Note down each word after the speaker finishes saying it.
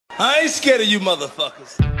I ain't scared of you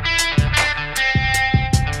motherfuckers.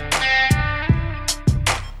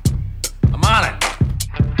 I'm on it.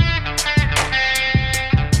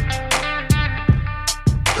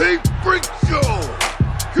 Hey, Freak Show!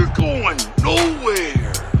 You're going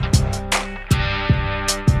nowhere!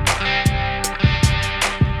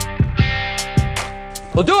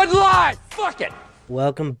 We'll do it live! Fuck it!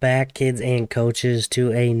 Welcome back, kids and coaches,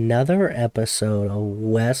 to another episode of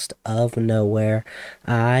West of Nowhere.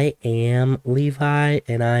 I am Levi,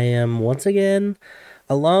 and I am once again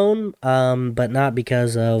alone, but not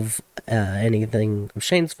because of anything of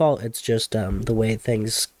Shane's fault. It's just the way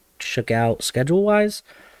things shook out schedule-wise.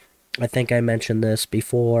 I think I mentioned this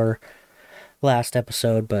before last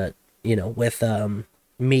episode, but, you know, with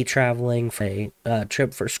me traveling for a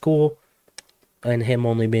trip for school, and him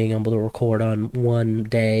only being able to record on one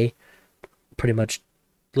day pretty much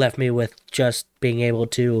left me with just being able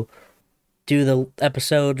to do the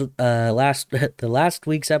episode, the last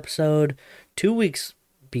week's episode 2 weeks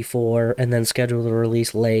before, and then schedule the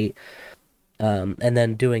release late, and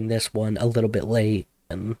then doing this one a little bit late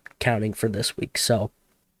and counting for this week. So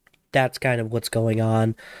that's kind of what's going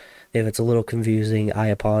on. If it's a little confusing, I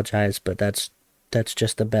apologize, but that's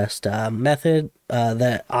just the best method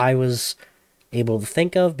that I was able to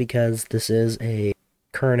think of, because this is a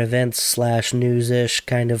current events / news-ish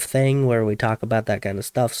kind of thing where we talk about that kind of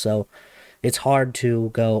stuff. So it's hard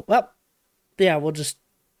to go, well, yeah, we'll just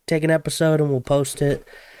take an episode and we'll post it,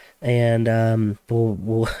 and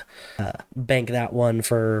we'll bank that one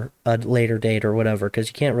for a later date or whatever, because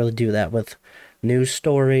you can't really do that with news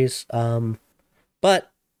stories. But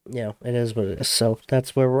you know, it is what it is. So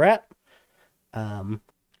that's where we're at.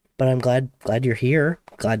 But I'm glad you're here.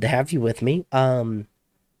 Glad to have you with me.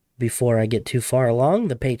 Before I get too far along,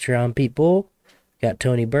 the Patreon people got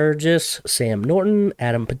Tony Burgess, Sam Norton,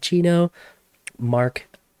 Adam Pacino, Mark,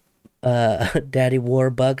 Daddy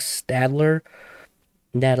Warbucks Stadler,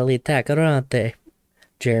 Natalie Tacarante,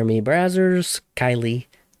 Jeremy Brazzers, Kylie,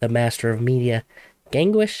 the Master of Media,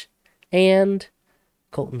 Gangwish, and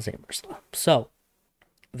Colton Zamersla. So,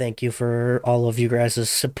 thank you for all of you guys'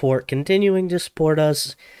 support, continuing to support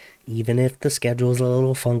us, even if the schedule's a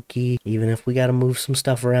little funky, even if we gotta move some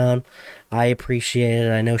stuff around. I appreciate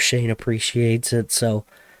it. I know Shane appreciates it. So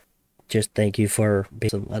just thank you for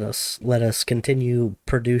let us continue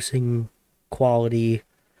producing quality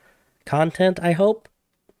content. I hope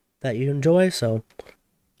that you enjoy. So,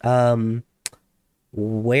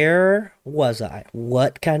 where was I?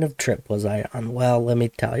 What kind of trip was I on? Well, let me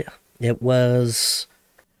tell you, it was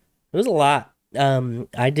a lot.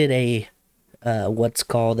 I did a what's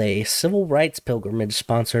called a civil rights pilgrimage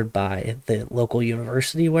sponsored by the local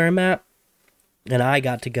university where I'm at. And I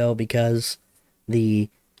got to go because the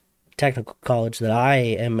technical college that I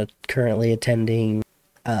am currently attending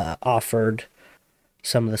offered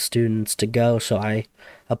some of the students to go. So I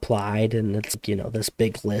applied, and it's, you know, this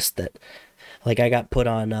big list that, like, I got put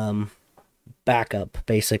on backup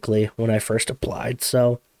basically when I first applied.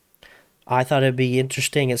 So I thought it'd be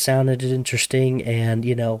interesting. It sounded interesting, and,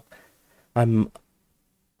 you know, I'm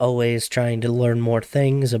always trying to learn more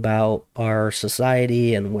things about our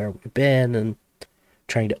society and where we've been, and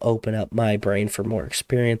trying to open up my brain for more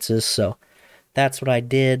experiences. So that's what I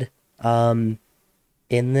did in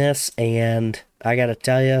this, and I gotta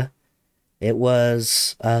tell you, it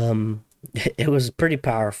was it was pretty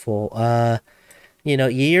powerful. You know,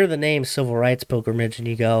 you hear the name Civil Rights Pilgrimage and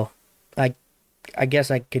you go, I guess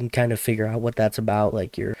I can kind of figure out what that's about.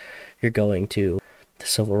 Like, you're going to the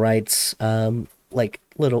civil rights, like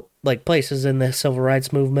little, like, places in the civil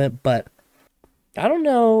rights movement, but I don't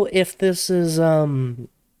know if this is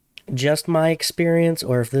just my experience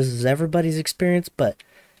or if this is everybody's experience, but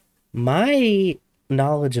my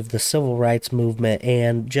knowledge of the civil rights movement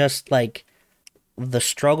and just, like, the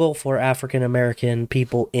struggle for African American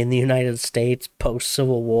people in the United States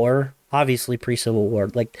post-Civil War, obviously pre-Civil War,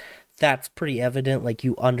 like, that's pretty evident. Like,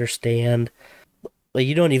 you understand, like,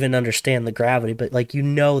 you don't even understand the gravity, but, like, you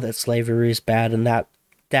know that slavery is bad, and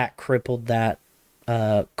that crippled that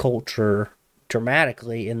culture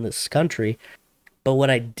dramatically in this country. But what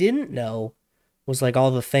I didn't know was, like, all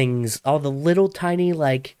the things, all the little tiny,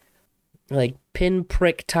 like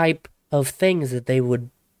pinprick type of things that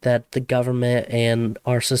that the government and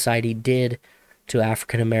our society did to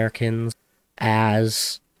African Americans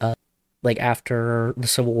as like after the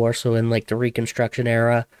Civil War, so in, like, the Reconstruction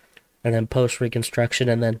era, and then post-Reconstruction,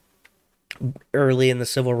 and then early in the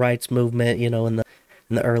Civil Rights movement, you know, in the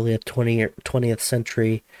early 20th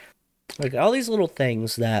century. Like, all these little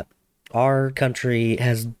things that our country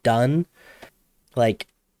has done, like,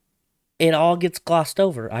 it all gets glossed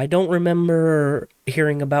over. I don't remember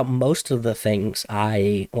hearing about most of the things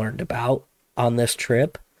I learned about on this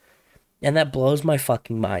trip. And that blows my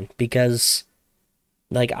fucking mind because,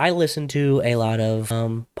 like, I listen to a lot of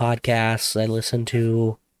podcasts. I listen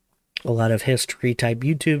to a lot of history type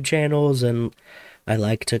YouTube channels, and I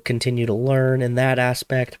like to continue to learn in that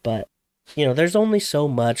aspect. But, you know, there's only so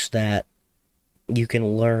much that you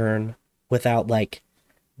can learn without, like,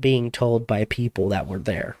 being told by people that were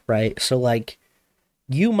there, right? So, like,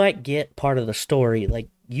 you might get part of the story. Like,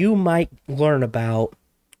 you might learn about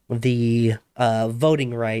the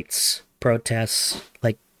voting rights protests,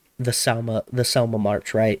 like the Selma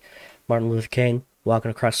March, right? Martin Luther King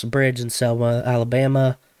walking across the bridge in Selma,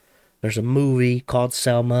 Alabama. There's a movie called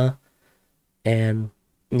Selma, and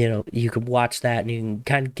you know, you could watch that and you can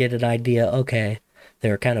kind of get an idea, okay,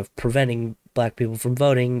 they're kind of preventing black people from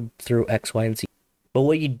voting through X, Y, and Z. But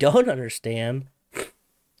what you don't understand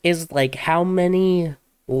is like how many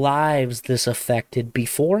lives this affected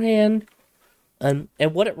beforehand and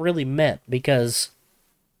what it really meant, because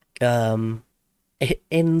in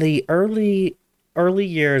the early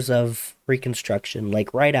years of Reconstruction,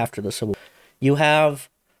 like right after the Civil War, you have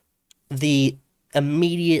the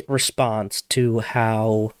immediate response to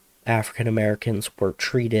how African Americans were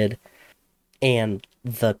treated and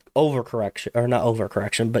the overcorrection, or not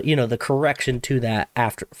overcorrection, but, you know, the correction to that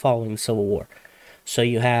after following the Civil War. So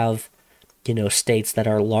you have, you know, states that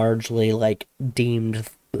are largely like deemed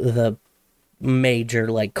the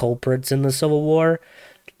major like culprits in the Civil War.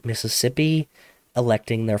 Mississippi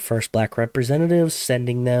electing their first black representatives,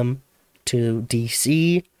 sending them to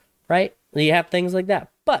DC, right? You have things like that.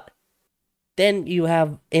 But then you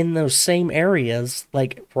have in those same areas,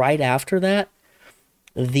 like right after that,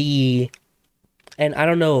 and I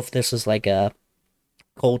don't know if this is like a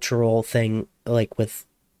cultural thing, like with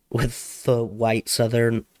the white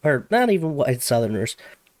Southern, or not even white Southerners,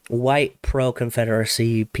 white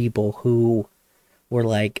pro-Confederacy people who were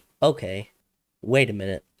like, okay, wait a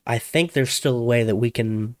minute, I think there's still a way that we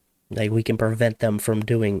can prevent them from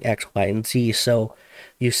doing X, Y, and Z. So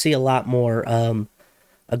you see a lot more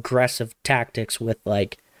aggressive tactics with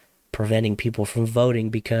like preventing people from voting,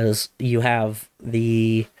 because you have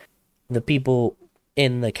the people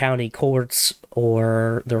in the county courts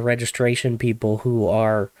or the registration people who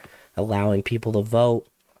are allowing people to vote,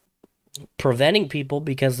 preventing people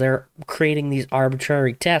because they're creating these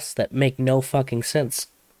arbitrary tests that make no fucking sense.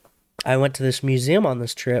 I went to this museum on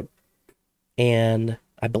this trip, and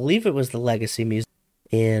I believe it was the Legacy Museum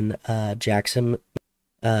in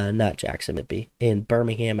in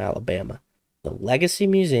Birmingham, Alabama. The Legacy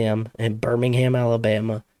Museum in Birmingham,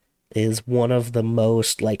 Alabama is one of the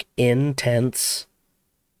most like intense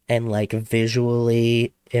and like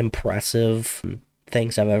visually impressive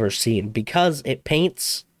things I've ever seen, because it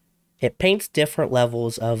paints different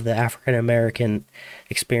levels of the African American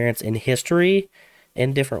experience in history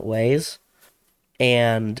in different ways,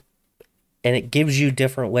 and it gives you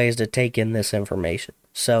different ways to take in this information.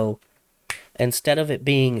 So instead of it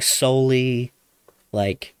being solely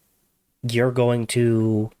like you're going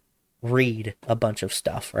to read a bunch of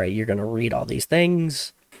stuff, right? You're going to read all these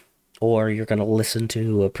things, or you're going to listen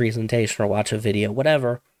to a presentation or watch a video,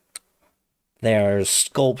 whatever. There's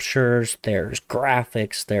sculptures, there's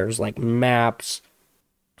graphics, there's like maps,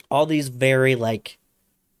 all these very like,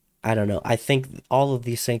 I don't know, I think all of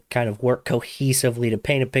these things kind of work cohesively to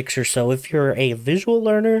paint a picture. So if you're a visual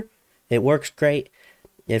learner, it works great.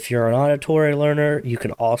 If you're an auditory learner, you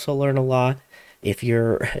can also learn a lot. If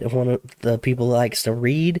you're one of the people that likes to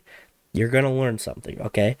read, you're going to learn something,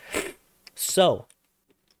 okay? So,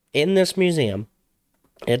 in this museum,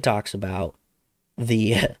 it talks about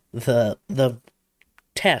the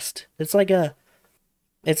test. It's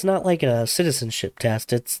not like a citizenship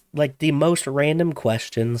test. It's like the most random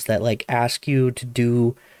questions that like ask you to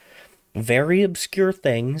do very obscure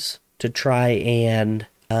things to try and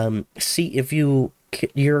see if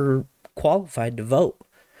you're qualified to vote.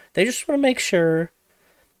 They just want to make sure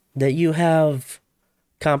that you have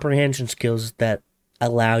comprehension skills that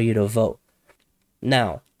allow you to vote.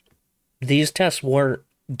 Now, these tests weren't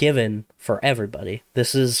given for everybody.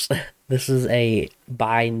 This is a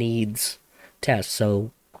by needs test.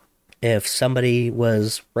 So if somebody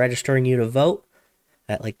was registering you to vote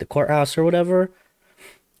at like the courthouse or whatever,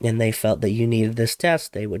 and they felt that you needed this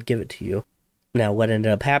test, they would give it to you. Now, what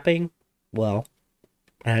ended up happening? Well,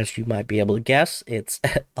 as you might be able to guess, it's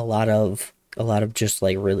a lot of just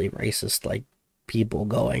like really racist like people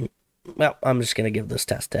going, well, I'm just gonna give this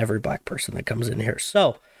test to every black person that comes in here.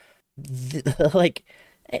 So, like,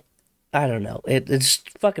 I don't know. It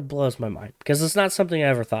just fucking blows my mind, because it's not something I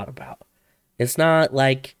ever thought about. It's not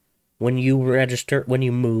like when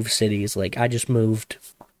you move cities, like I just moved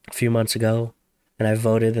a few months ago and I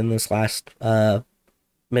voted in this last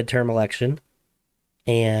midterm election,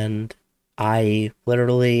 and I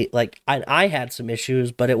literally like I had some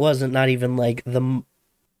issues, but it wasn't not even like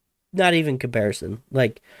not even comparison.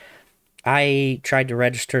 Like I tried to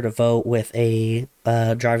register to vote with a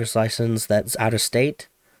driver's license that's out of state.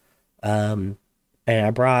 And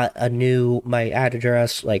I brought my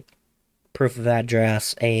address, like proof of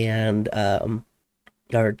address, and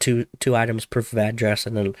or two items, proof of address,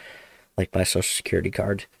 and then like my social security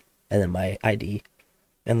card, and then my ID.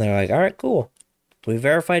 And they're like, all right, cool. We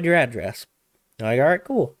verified your address. I'm like, all right,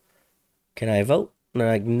 cool. Can I vote? And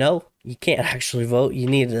they're like, no, you can't actually vote. You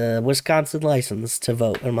need a Wisconsin license to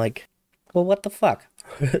vote. I'm like, well, what the fuck?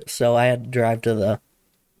 So I had to drive to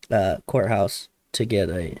the courthouse to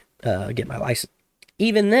get my license.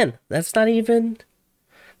 Even then, that's not even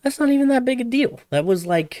that big a deal. That was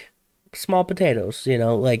like small potatoes,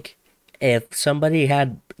 like if somebody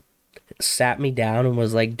had sat me down and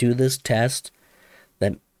was like, do this test,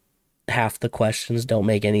 then half the questions don't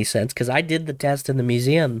make any sense. Because I did the test in the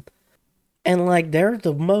museum, and like they're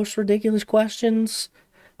the most ridiculous questions.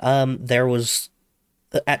 There was,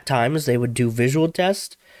 at times they would do visual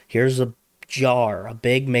tests. Here's a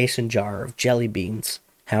big mason jar of jelly beans.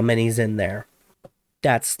 How many's in there?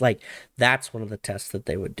 That's one of the tests that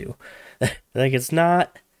they would do. Like it's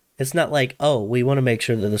not like, oh, we want to make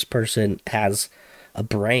sure that this person has a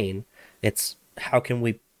brain. It's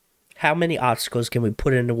how many obstacles can we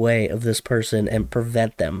put in the way of this person and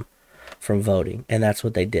prevent them from voting? And that's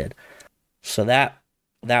what they did. So that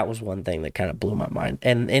was one thing that kind of blew my mind.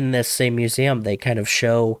 And in this same museum, they kind of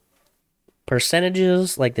show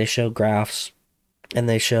percentages, like they show graphs, and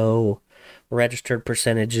they show registered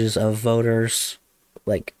percentages of voters,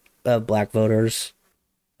 like of black voters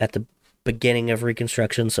at the beginning of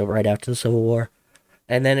Reconstruction, so right after the Civil War.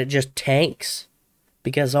 And then it just tanks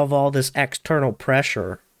because of all this external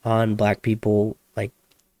pressure on black people. Like,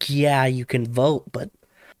 yeah, you can vote, but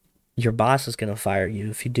your boss is going to fire you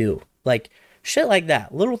if you do. Like, shit like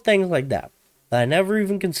that. Little things like that I never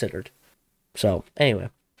even considered. So, anyway,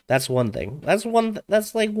 that's one thing. That's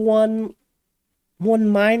like one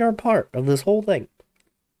minor part of this whole thing.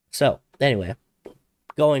 So, anyway,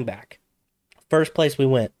 going back. First place we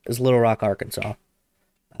went is Little Rock, Arkansas.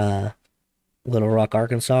 Little Rock,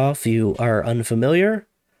 Arkansas, if you are unfamiliar,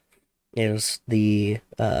 is the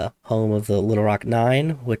home of the Little Rock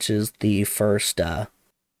Nine, which is the first,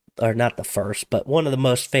 or not the first, but one of the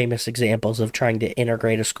most famous examples of trying to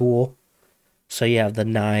integrate a school. So you have the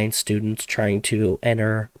 9 students trying to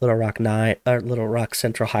enter Little Rock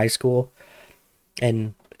Central High School.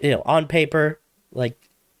 And, on paper, like,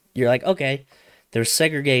 you're like, okay, there's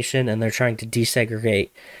segregation and they're trying to desegregate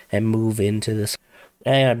and move into this.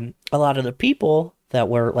 And a lot of the people that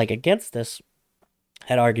were like against this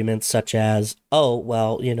had arguments such as, oh,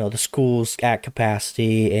 well, the school's at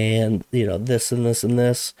capacity and, this and this and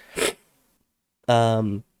this.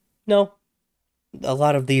 No, a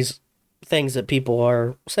lot of these things that people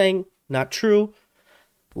are saying, not true.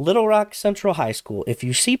 Little Rock Central High School, if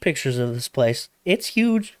you see pictures of this place, it's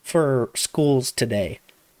huge for schools today.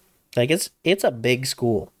 Like, it's a big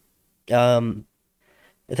school. The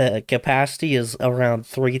capacity is around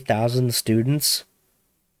 3,000 students,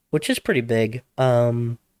 which is pretty big.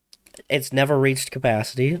 It's never reached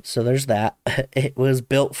capacity, so there's that. It was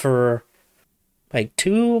built for like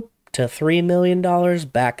 $2 to $3 million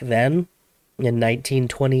back then in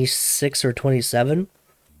 1926 or 27.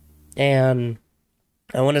 And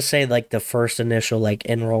I want to say like the first initial like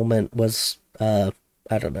enrollment was I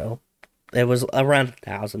don't know. It was around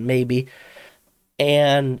 1,000 maybe.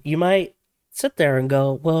 And you might sit there and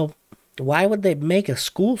go, well, why would they make a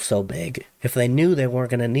school so big if they knew they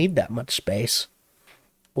weren't going to need that much space?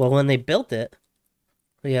 Well, when they built it,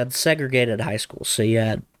 we had segregated high schools. So you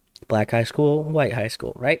had black high school, white high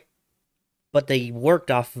school, right? But they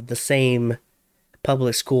worked off of the same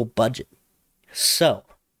public school budget. So,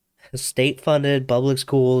 state-funded public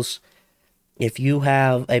schools, if you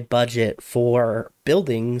have a budget for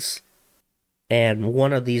buildings and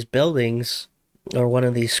one of these buildings or one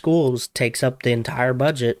of these schools takes up the entire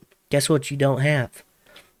budget, guess what you don't have?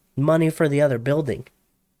 Money for the other building.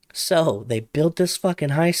 So they built this fucking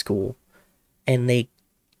high school and they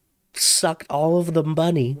sucked all of the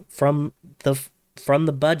money from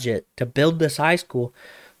the budget to build this high school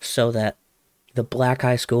so that the black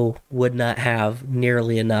high school would not have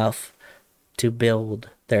nearly enough to build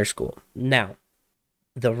their school. Now,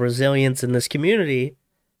 the resilience in this community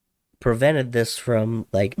prevented this from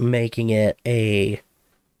like making it a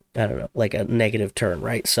negative turn,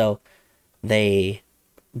 right? So they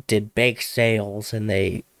did bake sales and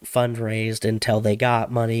they fundraised until they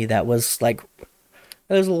got money that was like,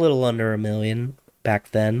 it was a little under $1 million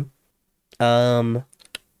back then. And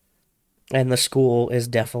the school is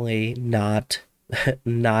definitely not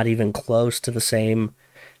even close to the same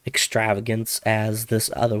extravagance as this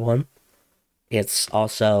other one. It's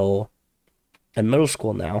also a middle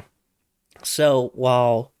school now. So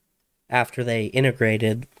while after they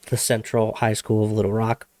integrated the Central High School of Little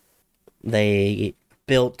Rock, they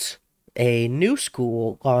built a new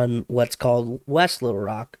school on what's called West Little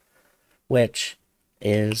Rock, which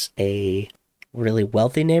is a really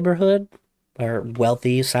wealthy neighborhood, or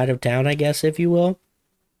wealthy side of town, I guess, if you will.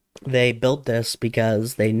 They built this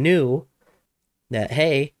because they knew that,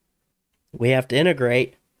 hey, we have to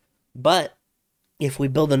integrate, but if we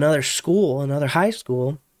build another school, another high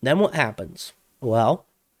school, then what happens? Well,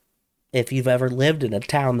 if you've ever lived in a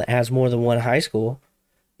town that has more than one high school,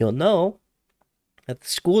 you'll know that the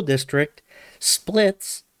school district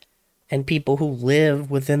splits and people who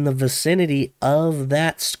live within the vicinity of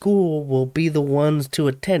that school will be the ones to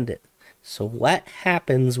attend it. So what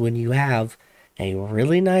happens when you have a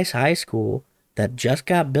really nice high school that just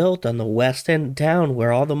got built on the west end of town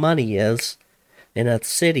where all the money is, in a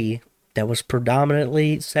city that was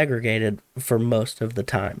predominantly segregated for most of the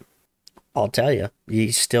time? I'll tell you,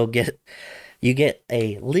 you get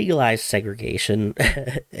a legalized segregation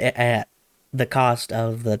at the cost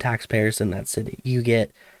of the taxpayers in that city. You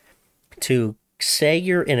get to say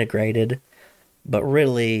you're integrated, but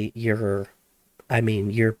really you're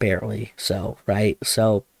barely so, right?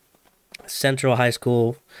 So Central High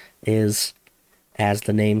School is, as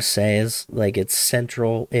the name says, like, it's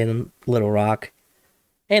central in Little Rock.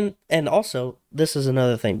 And also, this is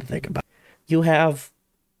another thing to think about. You have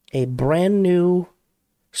a brand new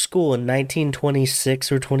school in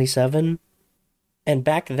 1926 or 27. And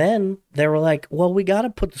back then, they were like, well, we got to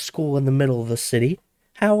put the school in the middle of the city.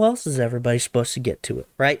 How else is everybody supposed to get to it,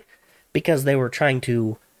 right? Because they were trying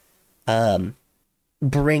to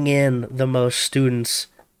bring in the most students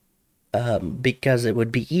because it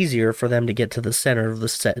would be easier for them to get to the center of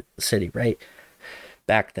the city, right?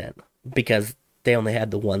 Back then, because they only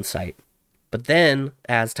had the one site. But then,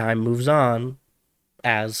 as time moves on,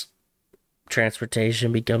 as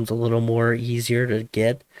transportation becomes a little more easier to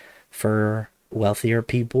get for wealthier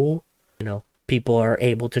people, people are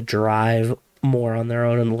able to drive more on their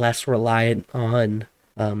own and less reliant on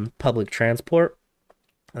public transport.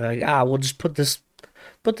 Like, we'll just put this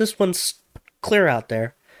one clear out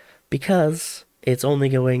there because it's only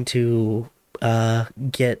going to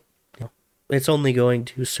it's only going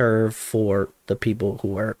to serve for the people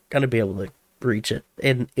who are going to be able to reach it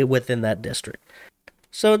within that district.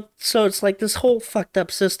 So it's like this whole fucked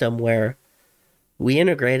up system where we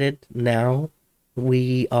integrated. Now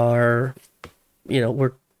we are,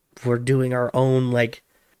 we're doing our own like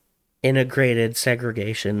integrated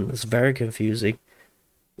segregation. It's very confusing.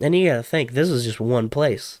 And you gotta think, this is just one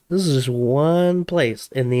place. This is just one place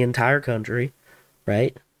in the entire country,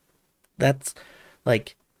 right? That's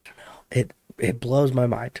like, it blows my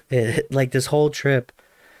mind. Like, this whole trip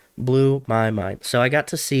blew my mind. So I got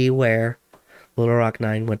to see where Little Rock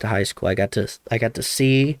 9 went to high school. I got to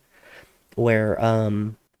see where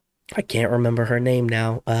I can't remember her name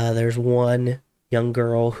now. There's one young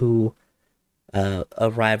girl who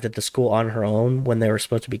arrived at the school on her own when they were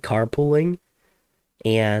supposed to be carpooling.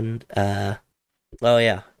 And okay.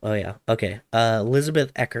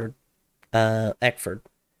 Elizabeth Eckford.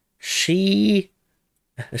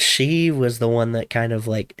 She was the one that kind of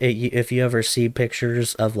like, if you ever see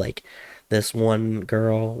pictures of like this one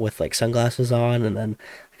girl with like sunglasses on and then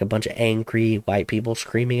like a bunch of angry white people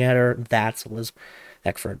screaming at her, that's Elizabeth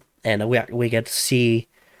Eckford. And we get to see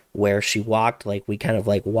where she walked. Like, we kind of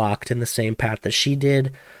like walked in the same path that she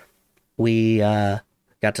did. We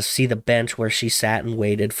got to see the bench where she sat and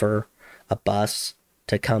waited for a bus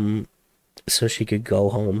to come so she could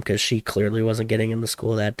go home because she clearly wasn't getting into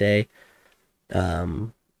school that day.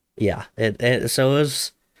 So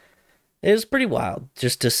it was pretty wild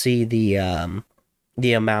just to see the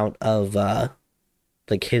amount of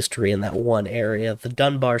like history in that one area. The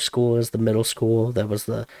Dunbar School is the middle school. That was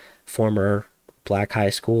the former black high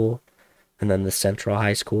school, and then the Central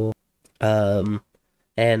High School.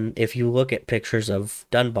 And if you look at pictures of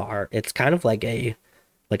Dunbar, it's kind of like a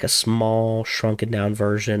small shrunken down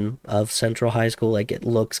version of Central High School. Like, it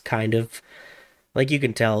looks kind of like, you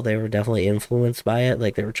can tell they were definitely influenced by it.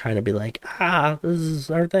 Like, they were trying to be like, this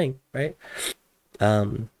is our thing, right?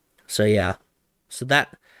 So yeah. So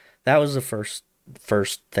that was the first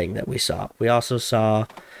thing that we saw. We also saw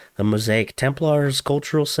the Mosaic Templars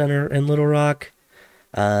Cultural Center in Little Rock.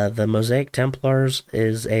 The Mosaic Templars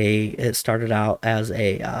it started out as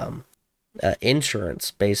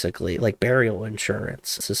insurance, basically, like burial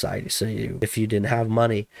insurance society. So if you didn't have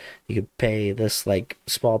money, you could pay this like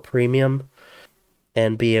small premium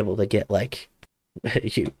and be able to get like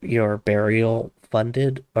your burial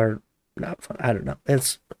funded or not fun. I don't know.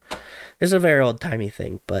 It's a very old timey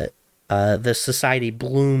thing, but the society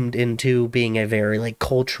bloomed into being a very like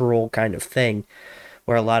cultural kind of thing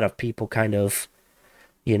where a lot of people kind of,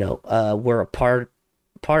 were a part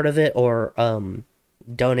of it or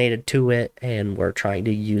donated to it and were trying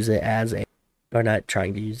to use it or not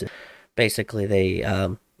trying to use it. Basically, they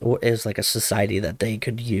is like a society that they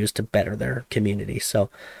could use to better their community. So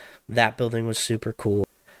that building was super cool.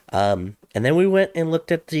 And then we went and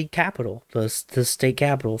looked at the capital, the state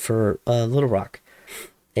capital for Little Rock.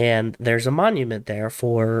 And there's a monument there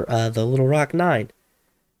for the Little Rock Nine.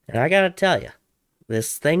 And I gotta tell you,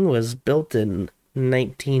 this thing was built in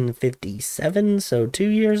 1957, so 2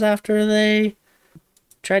 years after they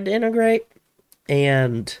tried to integrate.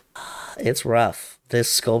 And it's rough. This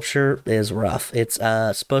sculpture is rough. It's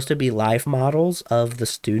supposed to be life models of the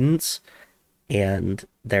students, and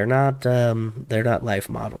they're not life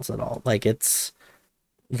models at all. Like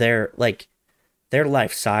they're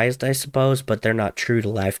life sized, I suppose, but they're not true to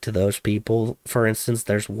life to those people. For instance,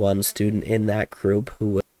 there's one student in that group who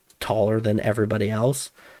was taller than everybody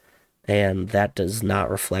else, and that does not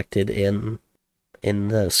reflected in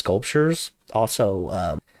the sculptures.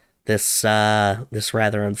 Also, this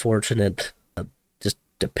rather unfortunate just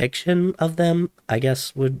depiction of them, I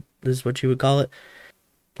guess is what you would call it.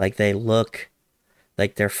 Like they look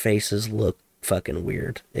like their faces look fucking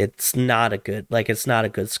weird. It's not a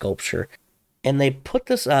good sculpture. And they put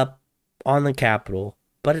this up on the Capitol,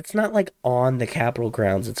 but it's not like on the Capitol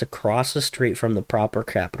grounds. It's across the street from the proper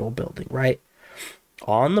Capitol building, right?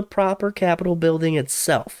 On the proper Capitol building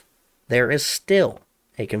itself, there is still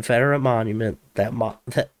a Confederate monument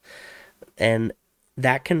and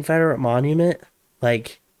that Confederate monument,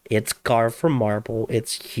 like, it's carved from marble.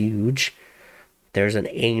 It's huge. There's an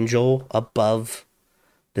angel above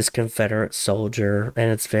this Confederate soldier,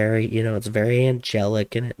 and it's very, it's very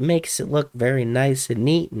angelic, and it makes it look very nice and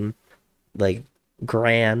neat and like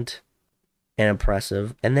grand and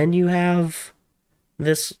impressive. And then you have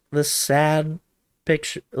this sad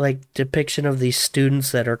picture, like depiction of these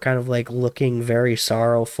students that are kind of like looking very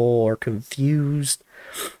sorrowful or confused,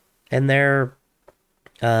 and they're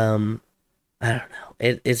I don't know.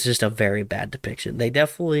 It's just a very bad depiction. They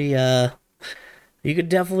definitely you could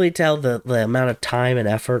definitely tell the amount of time and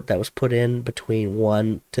effort that was put in between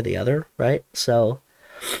one to the other, right? So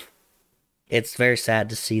it's very sad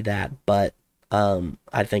to see that, but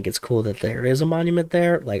I think it's cool that there is a monument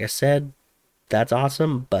there. Like I said, that's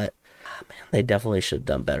awesome, but man, they definitely should have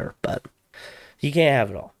done better. But you can't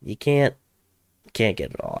have it all. You can't get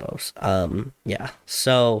it all. Yeah.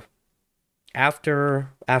 So after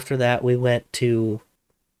that, we went in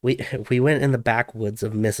the backwoods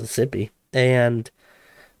of Mississippi. And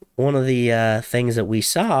one of the things that we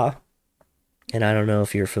saw, and I don't know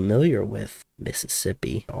if you're familiar with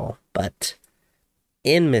Mississippi at all, but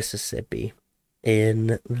in Mississippi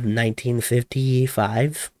in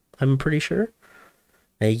 1955, I'm pretty sure,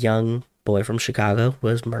 a young boy from Chicago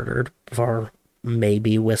was murdered for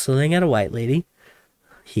maybe whistling at a white lady.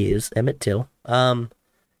 He is Emmett Till.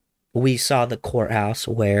 We saw the courthouse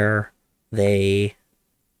where they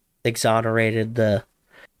exonerated the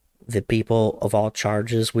people of all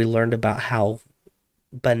charges. We learned about how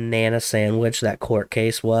banana sandwich that court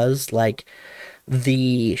case was. Like,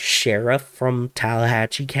 the sheriff from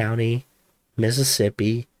Tallahatchie County,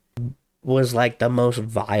 Mississippi, was like the most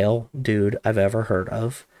vile dude I've ever heard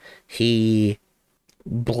of. He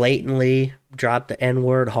blatantly dropped the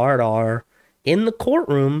N-word hard R in the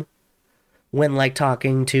courtroom when like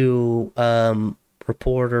talking to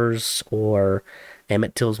reporters or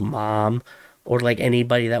Emmett Till's mom or like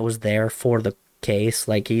anybody that was there for the case.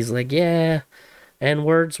 Like, he's like, yeah,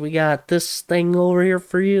 N-words, we got this thing over here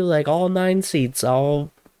for you, like all 9 seats,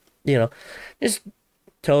 all, just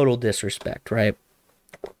total disrespect, right?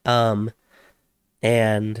 And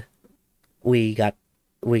we got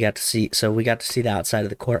to see the outside of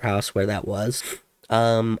the courthouse where that was.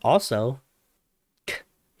 Also,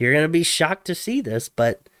 you're gonna be shocked to see this,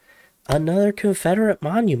 but another Confederate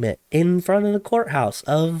monument in front of the courthouse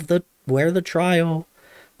where the trial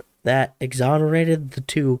that exonerated the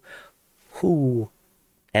two who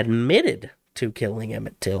admitted to killing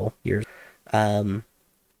Emmett Till.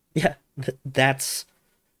 That's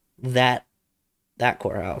that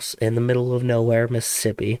courthouse in the middle of nowhere,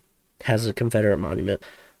 Mississippi, has a Confederate monument.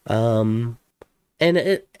 And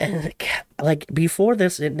Like before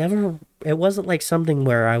this, it wasn't like something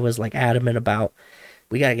where I was like adamant about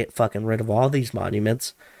we gotta get fucking rid of all these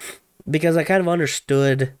monuments, because I kind of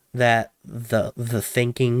understood that the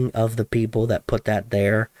thinking of the people that put that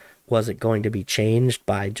there wasn't going to be changed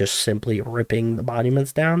by just simply ripping the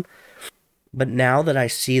monuments down. But now that I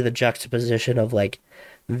see the juxtaposition of like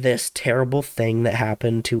this terrible thing that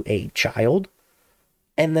happened to a child,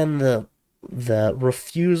 and then the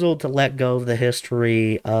refusal to let go of the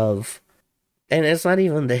history of, and it's not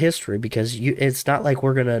even the history, because it's not like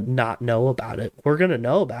we're gonna not know about it. We're gonna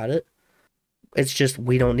know about it. It's just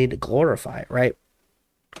we don't need to glorify it, right?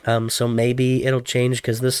 So maybe it'll change,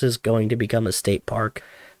 because this is going to become a state park,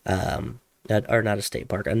 or not a state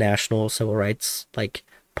park, a national civil rights like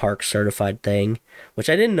park certified thing, which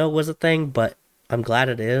I didn't know was a thing, but I'm glad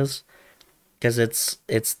it is, because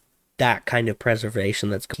it's that kind of preservation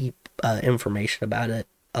that's keep information about it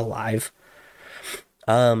alive.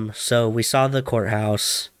 So we saw the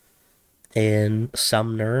courthouse in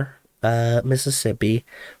Sumner, Mississippi.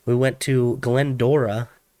 We went to Glendora,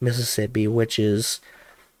 Mississippi, which is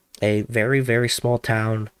a very, very small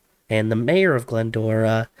town. And the mayor of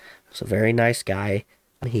Glendora was a very nice guy.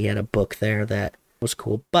 He had a book there that was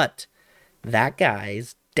cool. But that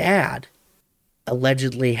guy's dad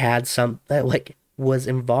allegedly had was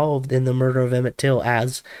involved in the murder of Emmett Till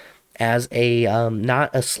as a not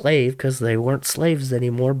a slave, because they weren't slaves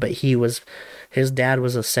anymore, but his dad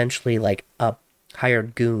was essentially like a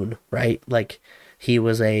hired goon, right? Like he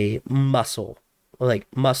was a muscle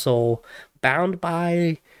bound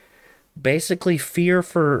by basically fear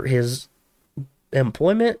for his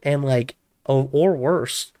employment, and like or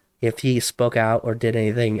worse if he spoke out or did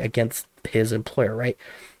anything against his employer, right?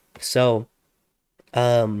 So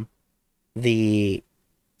the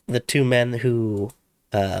two men who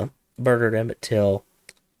murdered Emmett Till,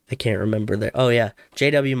 I can't remember their, oh yeah,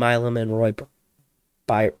 J.W. Milam and Roy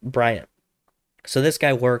Bryant. So this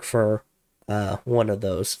guy worked for one of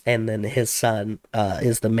those, and then his son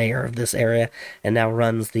is the mayor of this area and now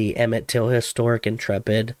runs the Emmett Till Historic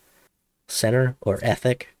Intrepid Center, or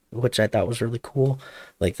Ethic, which I thought was really cool.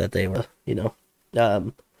 Like that they were,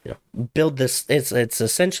 build this. It's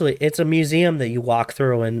essentially, it's a museum that you walk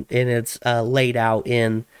through, and it's laid out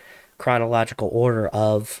in chronological order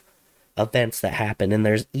of events that happen. And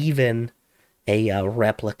there's even a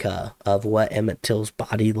replica of what Emmett Till's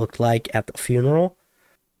body looked like at the funeral,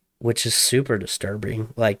 which is super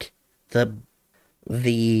disturbing. Like the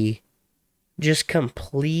just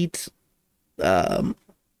complete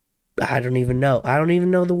I don't even know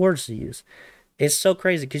the words to use. It's so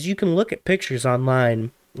crazy, because you can look at pictures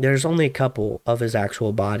online. There's only a couple of his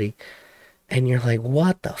actual body, and you're like,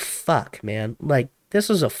 what the fuck, man? Like, this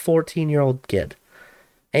is a 14-year-old kid.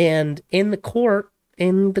 And in the court,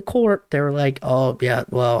 they were like, oh, yeah,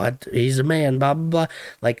 well, he's a man, blah, blah, blah.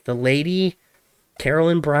 Like, the lady,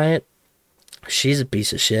 Carolyn Bryant, she's a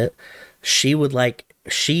piece of shit.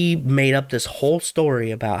 She made up this whole story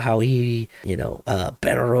about how he, bent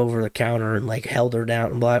her over the counter and, like, held her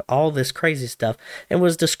down and blah, all this crazy stuff, and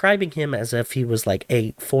was describing him as if he was, like,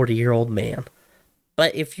 a 40-year-old man.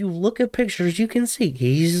 But if you look at pictures, you can see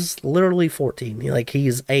he's literally 14. Like,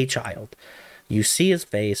 he's a child. You see his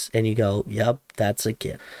face, and you go, yep, that's a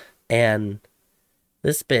kid. And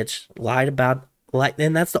this bitch lied about,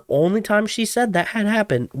 and that's the only time she said that had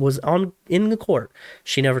happened, was in the court.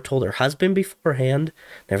 She never told her husband beforehand,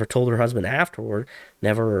 never told her husband afterward,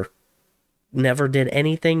 never did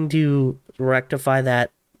anything to rectify that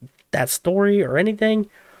story or anything.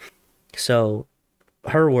 So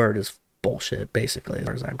her word is bullshit, basically, as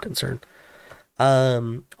far as I'm concerned.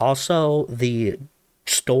 Also, the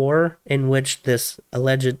store in which this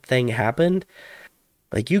alleged thing happened,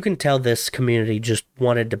 like, you can tell this community just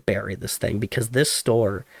wanted to bury this thing, because this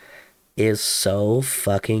store is so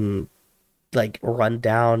fucking, like, run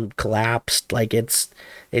down, collapsed. Like,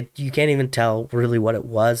 you can't even tell really what it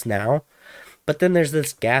was now. But then there's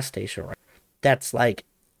this gas station, right, that's, like,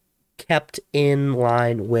 kept in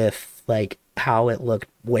line with, like, how it looked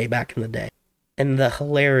way back in the day. And the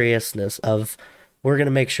hilariousness of, we're going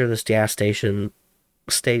to make sure this gas station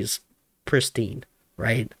stays pristine,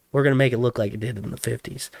 right? We're going to make it look like it did in the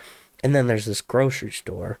 50s. And then there's this grocery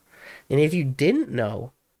store. And if you didn't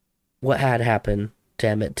know what had happened to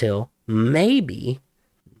Emmett Till, maybe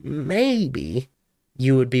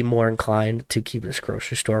you would be more inclined to keep this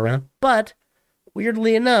grocery store around. But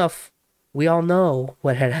weirdly enough, we all know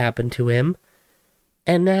what had happened to him.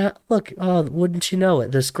 And now, look, oh, wouldn't you know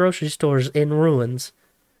it, this grocery store's in ruins.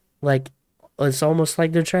 Like, it's almost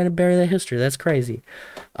like they're trying to bury the history. That's crazy.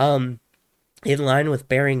 In line with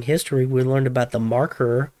burying history, we learned about the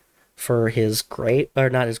marker for his grave, or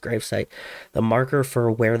not his gravesite, the marker for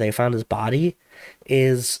where they found his body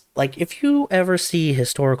is like, if you ever see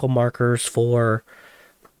historical markers for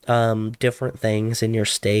different things in your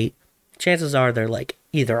state, chances are they're like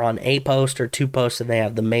either on a post or two posts and they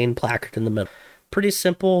have the main placard in the middle. Pretty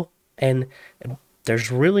simple, and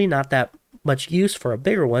there's really not that much use for a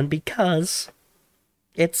bigger one because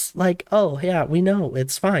it's like, oh yeah, we know,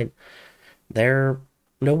 it's fine.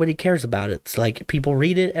 Nobody cares about it. It's like people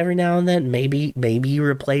read it every now and then. Maybe you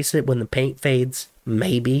replace it when the paint fades.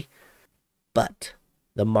 Maybe. But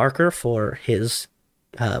the marker for his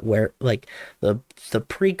where, like, the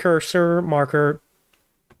precursor marker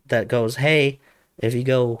that goes, hey, if you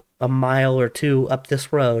go a mile or two up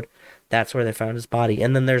this road, that's where they found his body.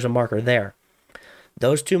 And then there's a marker there.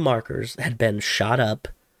 Those two markers had been shot up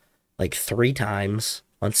like 3 times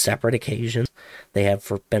on separate occasions. They have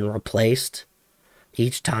been replaced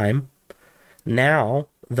each time. Now,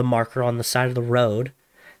 the marker on the side of the road,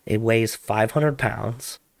 it weighs 500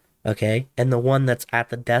 pounds, okay? And the one that's at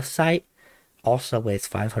the death site also weighs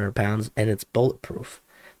 500 pounds, and it's bulletproof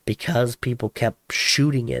because people kept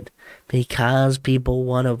shooting it, because people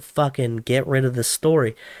want to fucking get rid of the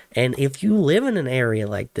story. And if you live in an area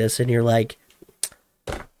like this and you're like,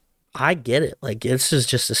 I get it, like, this is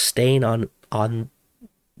just a stain on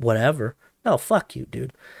whatever. No, fuck you,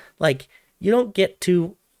 dude. Like, you don't get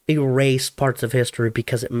to erase parts of history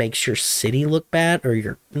because it makes your city look bad, or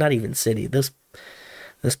your, not even city. This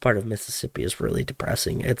part of Mississippi is really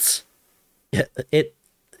depressing. It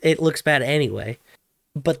looks bad anyway.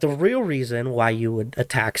 But the real reason why you would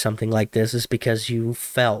attack something like this is because you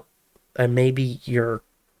felt, and maybe your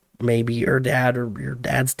dad or your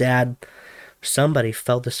dad's dad, somebody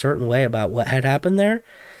felt a certain way about what had happened there.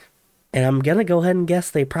 And I'm going to go ahead and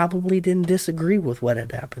guess they probably didn't disagree with what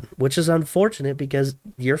had happened, which is unfortunate because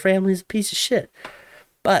your family's a piece of shit.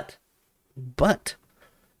 But,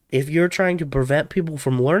 if you're trying to prevent people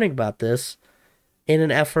from learning about this in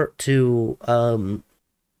an effort to,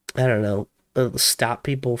 stop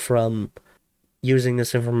people from using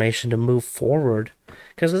this information to move forward,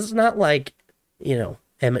 because it's not like,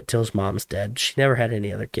 Emmett Till's mom's dead. She never had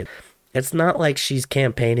any other kid. It's not like she's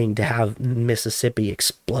campaigning to have Mississippi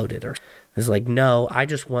exploded. Or it's like, no, I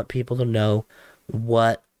just want people to know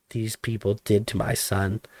what these people did to my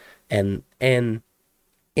son. And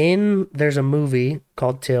there's a movie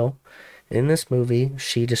called Till. In this movie,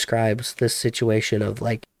 she describes this situation of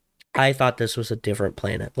like, I thought this was a different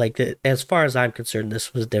planet. Like, as far as I'm concerned,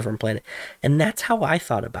 this was a different planet. And that's how I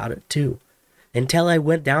thought about it too, until I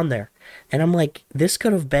went down there. And I'm like, this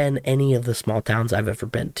could have been any of the small towns I've ever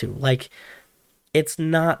been to. Like, it's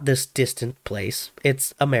not this distant place.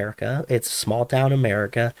 It's America. It's small town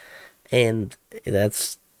America. And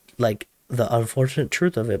that's like the unfortunate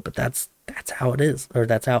truth of it. But that's how it is. Or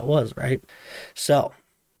that's how it was, right? So,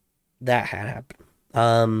 that had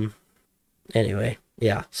happened. Anyway,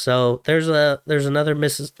 yeah. So, there's another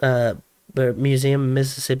museum in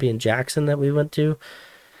Mississippi in Jackson that we went to.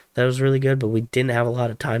 That was really good, but we didn't have a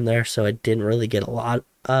lot of time there, so I didn't really get a lot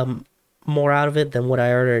more out of it than what I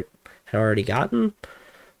had already gotten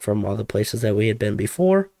from all the places that we had been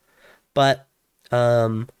before. But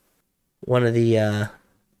one of the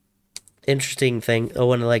interesting things,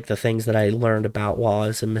 one of like the things that I learned about while I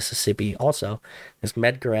was in Mississippi also is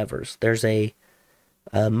Medgar Evers. There's a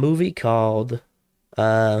movie called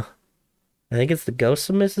I think it's The Ghosts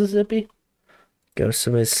of Mississippi. Ghosts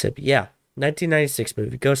of Mississippi, yeah. 1996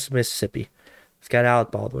 movie, Ghost of Mississippi. It's got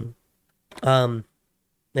Alec Baldwin. And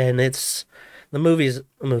the movie's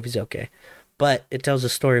okay. But it tells a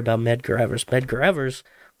story about Medgar Evers. Medgar Evers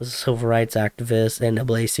was a civil rights activist,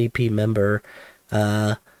 NAACP member,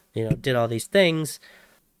 did all these things.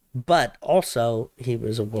 But also, he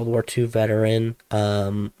was a World War II veteran.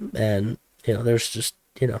 And,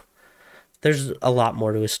 there's a lot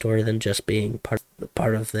more to his story than just being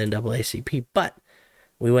part of the NAACP. But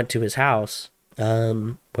we went to his house,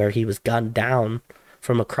 where he was gunned down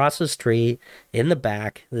from across the street in the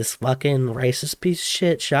back. This fucking racist piece of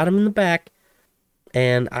shit shot him in the back.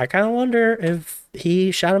 And I kind of wonder if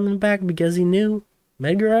he shot him in the back because he knew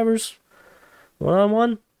Medgar Evers,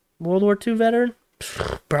 one-on-one, World War II veteran.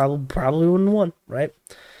 Probably wouldn't have won, right?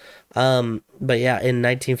 But yeah, in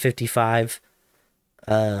 1955,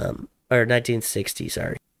 or 1960,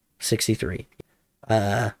 sorry, 63,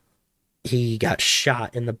 he got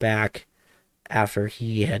shot in the back after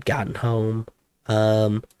he had gotten home.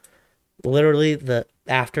 Literally,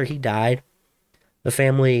 after he died, the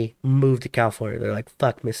family moved to California. They're like,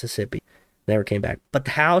 fuck Mississippi. Never came back. But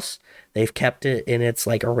the house, they've kept it in its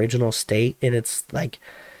like original state. And it's like,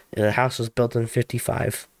 the house was built in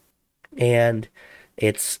 55. And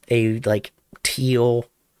It's a like teal,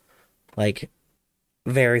 like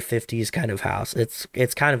very 50s kind of house.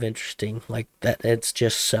 It's kind of interesting. Like that it's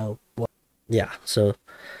just so yeah. So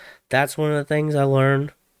that's one of the things I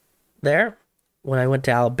learned there. When I went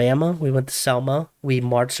to Alabama, we went to Selma. We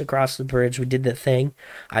marched across the bridge. We did the thing.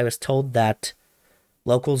 I was told that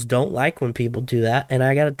locals don't like when people do that, and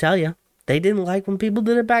I gotta tell you, they didn't like when people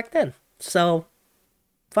did it back then. So,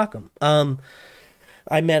 fuck them.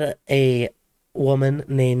 I met a woman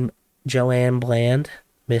named Joanne Bland,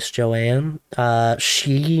 Miss Joanne.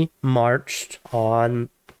 She marched on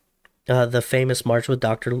the famous march with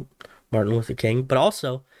Dr. Martin Luther King, but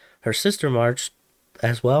also her sister marched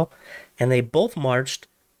as well, and they both marched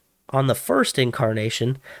on the first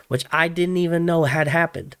incarnation, which I didn't even know had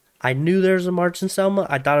happened. I knew there was a march in Selma.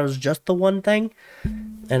 I thought it was just the one thing,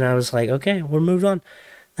 and I was like, okay, we're moved on.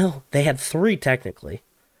 No, they had three technically.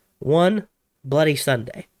 One, Bloody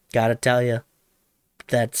Sunday. Gotta tell you,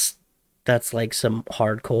 that's like some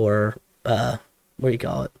hardcore, what do you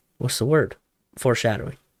call it? What's the word?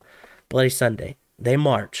 Foreshadowing. Bloody Sunday. They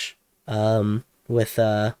march with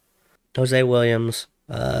Jose Williams,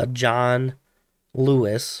 John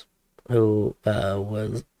Lewis, who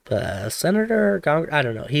was senator, I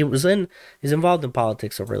don't know. He's involved in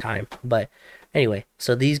politics over time. But anyway,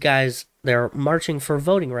 so these guys, they're marching for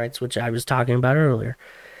voting rights, which I was talking about earlier.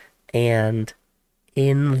 And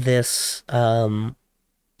in this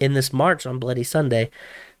march on Bloody Sunday,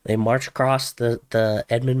 they march across the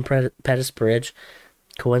Edmund Pettus Bridge.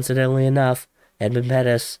 Coincidentally enough, Edmund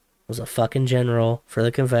Pettus was a fucking general for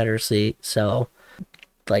the Confederacy. So,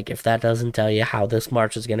 like, if that doesn't tell you how this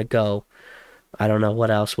march is going to go, I don't know what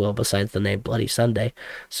else will besides the name Bloody Sunday.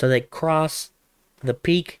 So they cross the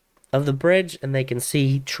peak of the bridge and they can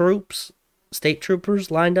see troops, state troopers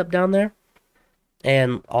lined up down there.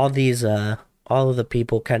 And all of the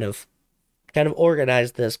people kind of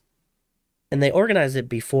organized this. And they organized it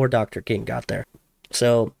before Dr. King got there.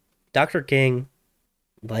 So Dr. King,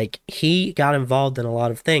 like, he got involved in a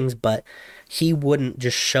lot of things, but he wouldn't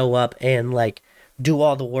just show up and, like, do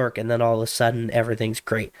all the work and then all of a sudden everything's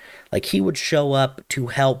great. Like, he would show up to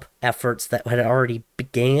help efforts that had already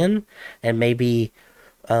began and maybe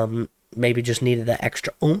just needed that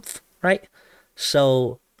extra oomph, right?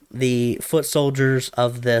 So the foot soldiers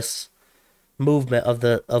of this movement, of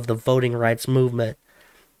the voting rights movement,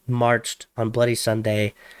 marched on Bloody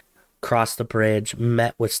Sunday, crossed the bridge,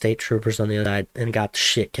 met with state troopers on the other side, and got the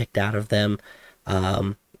shit kicked out of them.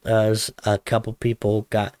 As a couple people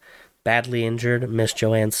got badly injured. Miss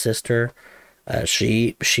Joanne's sister,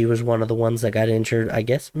 she was one of the ones that got injured. I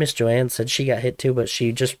guess Miss Joanne said she got hit too, but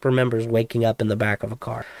she just remembers waking up in the back of a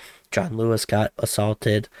car. John Lewis got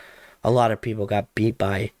assaulted. A lot of people got beat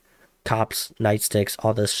by cops, nightsticks,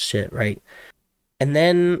 all this shit, right? And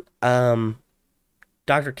then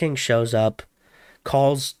Dr. King shows up,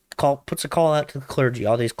 puts a call out to the clergy.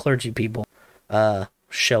 All these clergy people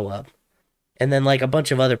show up. And then, like, a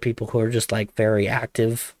bunch of other people who are just, like, very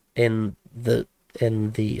active in the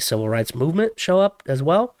civil rights movement show up as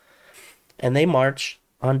well. And they march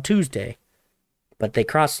on Tuesday. But they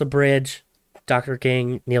cross the bridge. Dr.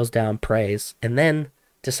 King kneels down, prays, and then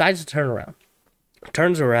decides to turn around.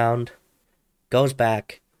 Turns around, goes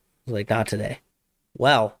back, like, not today.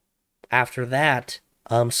 Well, after that,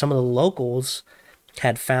 some of the locals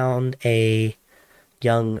had found a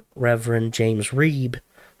young Reverend James Reeb,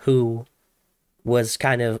 who was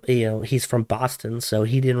kind of, he's from Boston, so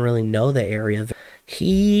he didn't really know the area.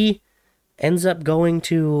 He ends up going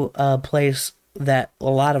to a place that a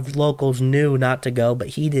lot of locals knew not to go, but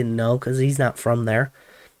he didn't know because he's not from there.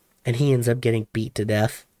 And he ends up getting beat to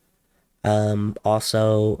death.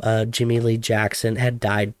 Also, Jimmy Lee Jackson had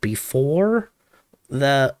died before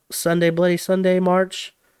the Bloody Sunday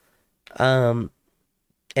march. And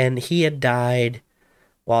he had died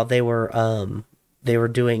while they were going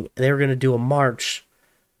to do a march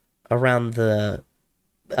around the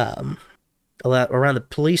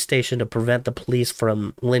police station to prevent the police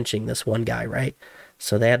from lynching this one guy, right?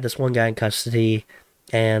 So they had this one guy in custody,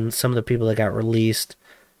 and some of the people that got released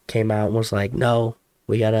came out and was like, no,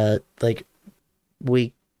 we gotta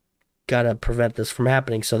prevent this from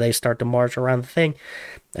happening. So they start to march around the thing,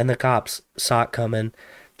 and the cops saw it coming,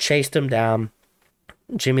 chased him down.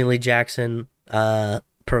 Jimmy Lee Jackson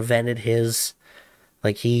prevented his,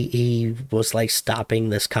 like, he was like stopping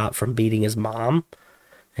this cop from beating his mom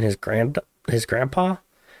and his grandpa,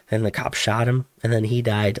 and the cop shot him, and then he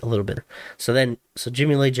died a little bit. So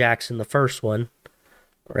Jimmy Lee Jackson, the first one,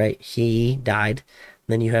 right, he died.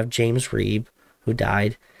 And then you have James Reeb, who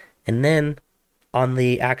died. And then on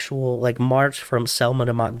the actual, like, march from Selma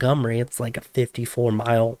to Montgomery, it's like a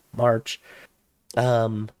 54-mile march.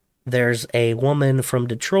 There's a woman from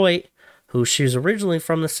Detroit who she was originally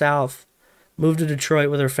from the South, moved to Detroit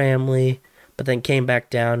with her family, but then came back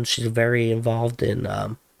down. She's very involved in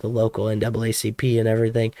the local NAACP and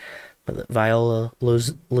everything. Viola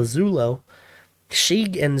Lazzulo,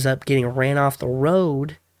 she ends up getting ran off the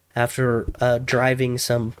road after driving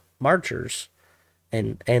some marchers,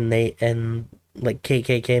 and like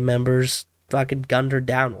KKK members fucking gunned her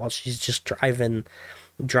down while she's just driving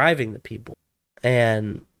the people.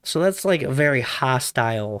 And so that's like a very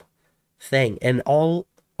hostile thing, and all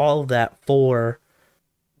of that for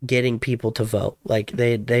getting people to vote. Like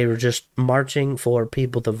they were just marching for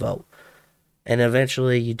people to vote. And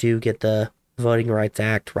eventually you do get the Voting Rights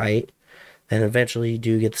Act, right? And eventually you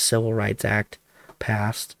do get the Civil Rights Act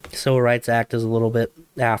passed. Civil Rights Act is a little bit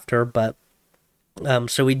after, but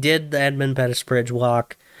so we did the Edmund Pettus Bridge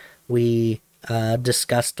walk. We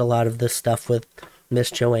discussed a lot of this stuff with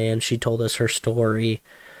Miss Joanne. She told us her story.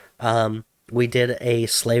 We did a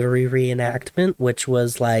slavery reenactment, which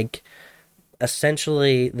was like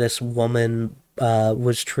essentially this woman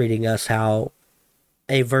was treating us how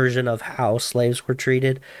a version of how slaves were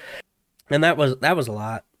treated, and that was a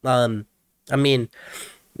lot. I mean,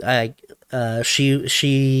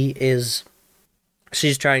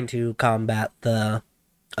 she's trying to combat the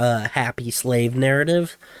happy slave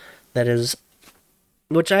narrative that is,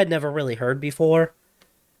 which I'd never really heard before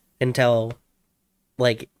until,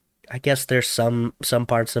 like, I guess there's some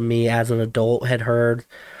parts of me as an adult had heard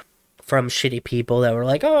from shitty people that were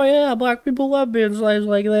like, oh yeah, black people love being slaves,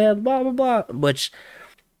 like that, blah blah blah, which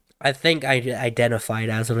I think I identified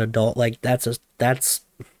as an adult. Like no,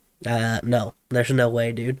 there's no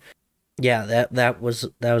way, dude. Yeah, that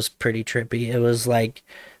was pretty trippy. It was like,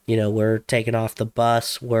 we're taken off the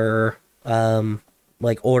bus, we're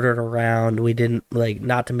like ordered around. We didn't, like,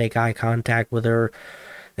 not to make eye contact with her,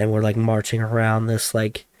 and we're like marching around this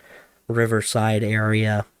like riverside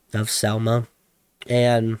area of Selma,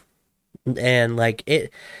 and like I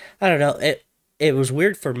don't know, it was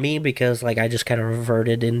weird for me because like I just kind of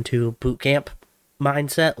reverted into boot camp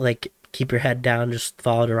mindset, like keep your head down, just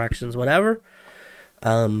follow directions, whatever.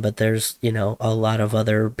 But there's, a lot of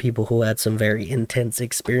other people who had some very intense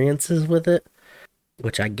experiences with it,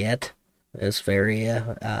 which I get. It's very,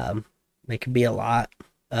 it could be a lot.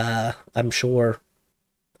 I'm sure,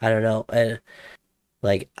 I don't know,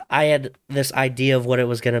 like I had this idea of what it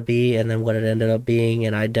was going to be and then what it ended up being,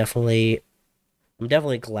 and I'm definitely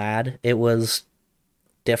glad it was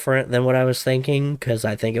different than what I was thinking, because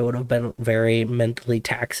I think it would have been very mentally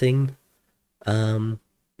taxing.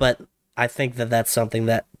 But I think that that's something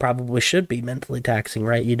that probably should be mentally taxing,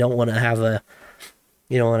 right? You don't want to have a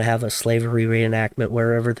slavery reenactment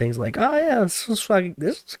where everything's like, oh yeah, this was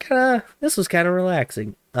kind of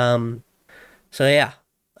relaxing. So yeah,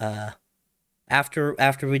 after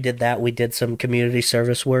we did that, we did some community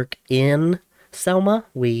service work in Selma.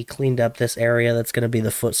 We cleaned up this area that's going to be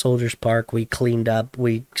the Foot Soldiers Park. We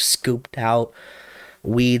scooped out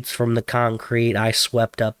weeds from the concrete. I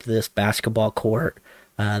swept up this basketball court.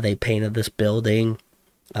 They painted this building.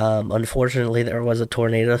 Unfortunately, there was a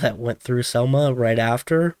tornado that went through Selma right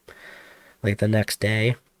after, like the next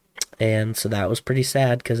day. And so that was pretty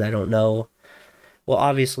sad, because I don't know. Well,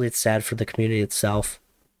 obviously it's sad for the community itself,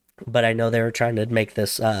 but I know they were trying to make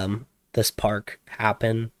this park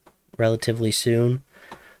happen relatively soon.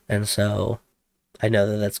 And so I know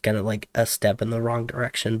that that's kind of like a step in the wrong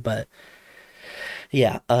direction, but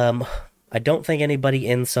yeah, I don't think anybody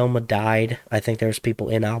in Selma died. I think there's people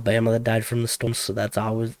in Alabama that died from the storm, so that's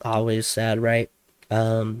always sad, right?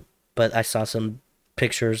 But I saw some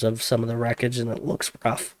pictures of some of the wreckage, and it looks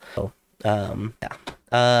rough. So,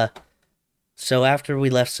 yeah. So after we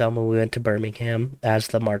left Selma, we went to Birmingham, as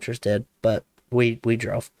the marchers did, but we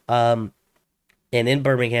drove. And in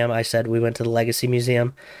Birmingham, I said we went to the Legacy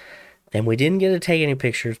Museum, and we didn't get to take any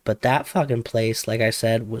pictures, but that fucking place, like I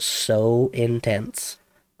said, was so intense.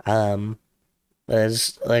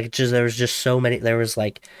 There's like there was just so many. There was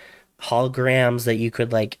like holograms that you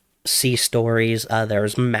could like see stories. There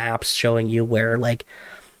was maps showing you where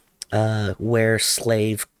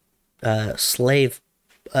slave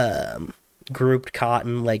grouped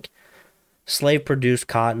cotton, like slave produced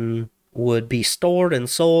cotton, would be stored and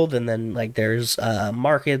sold, and then like there's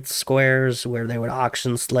markets, squares where they would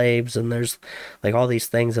auction slaves, and there's like all these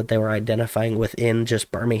things that they were identifying within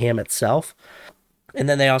just Birmingham itself. And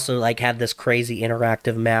then they also like had this crazy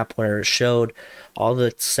interactive map where it showed all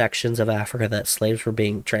the sections of Africa that slaves were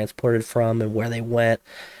being transported from and where they went.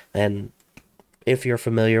 And if you're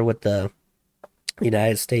familiar with the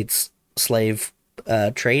United States slave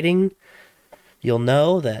trading, you'll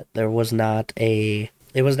know that it was not a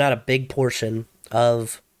big portion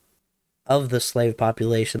of the slave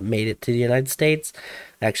population made it to the United States.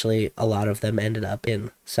 Actually, a lot of them ended up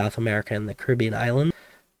in South America and the Caribbean islands.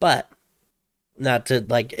 But not to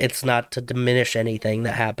it's not to diminish anything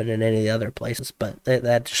that happened in any of the other places, but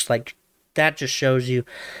that just shows you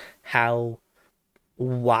how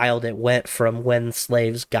wild it went from when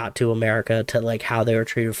slaves got to America to like how they were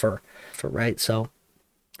treated for right. So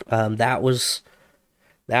that was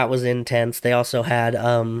intense. They also had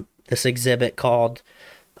this exhibit called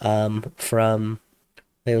from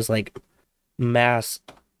it was like mass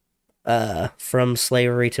from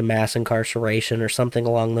slavery to mass incarceration or something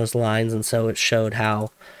along those lines, and so it showed how,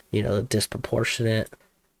 you know, the disproportionate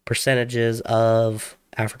percentages of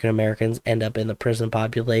African Americans end up in the prison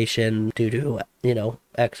population due to, you know,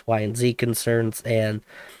 X, Y, and Z concerns. And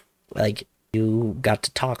like, you got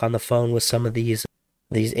to talk on the phone with some of these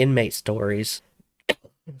inmate stories.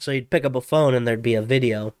 So you'd pick up a phone and there'd be a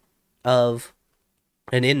video of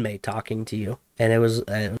an inmate talking to you, and it was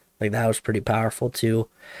like, that was pretty powerful too.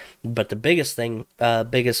 But the biggest thing,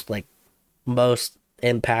 like most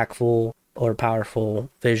impactful or powerful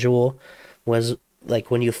visual was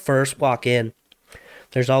like when you first walk in,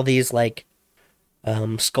 there's all these like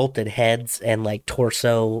sculpted heads and like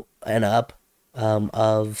torso and up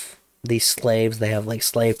of these slaves. They have like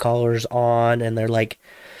slave collars on, and they're like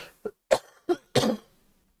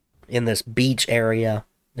in this beach area,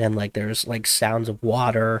 and like there's like sounds of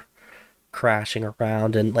water crashing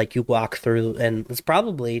around, and like you walk through and it's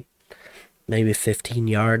probably maybe 15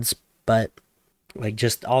 yards, but like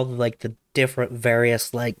just all like the different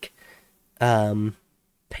various like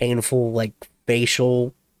painful like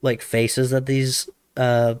facial like faces that these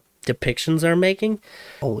depictions are making.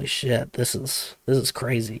 Holy shit, this is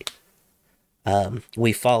crazy.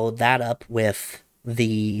 We followed that up with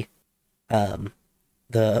the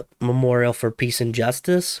Memorial for Peace and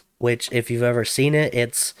Justice, which if you've ever seen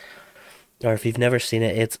it, or if you've never seen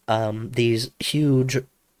it, it's these huge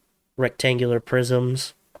rectangular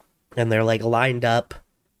prisms, and they're like lined up.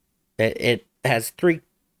 It has three,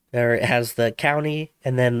 or it has the county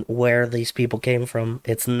and then where these people came from.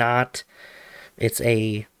 It's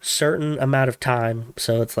a certain amount of time,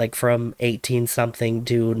 so it's like from 18 something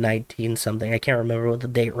to 19 something. I can't remember what the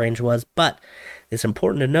date range was, but it's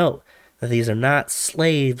important to note that these are not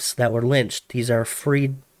slaves that were lynched. These are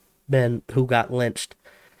freedmen who got lynched.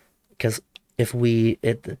 Because I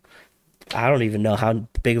don't even know how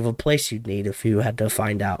big of a place you'd need if you had to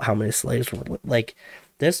find out how many slaves were, like,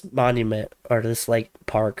 this monument or this like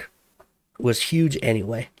park was huge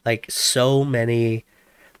anyway. Like, so many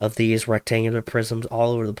of these rectangular prisms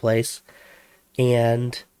all over the place,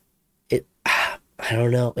 and I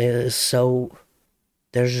don't know, there's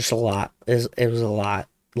just a lot. It was a lot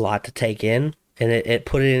to take in, and it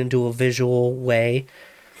put it into a visual way.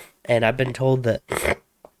 And I've been told that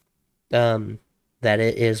that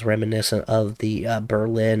it is reminiscent of the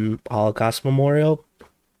Berlin Holocaust Memorial,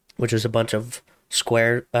 which is a bunch of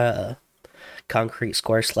square, concrete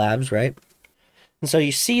square slabs, right? And so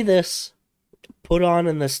you see this put on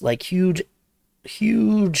in this like huge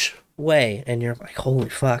way, and you're like, holy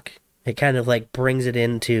fuck. It kind of like brings it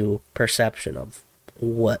into perception of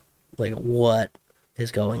what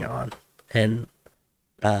is going on. And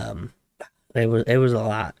it was a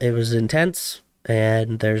lot. It was intense,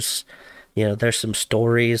 and there's some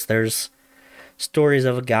stories. There's stories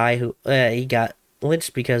of a guy who he got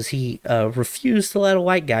lynched because he refused to let a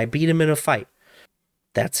white guy beat him in a fight.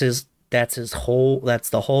 That's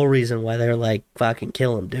the whole reason why they're like, fucking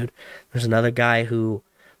kill him, dude. There's another guy who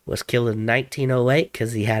was killed in 1908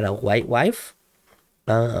 because he had a white wife.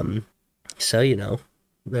 So,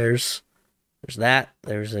 there's that.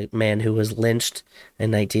 There's a man who was lynched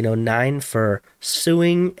in 1909 for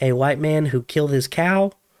suing a white man who killed his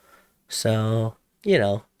cow. So,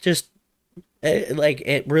 just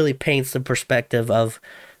it really paints the perspective of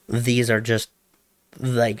these are just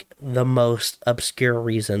like the most obscure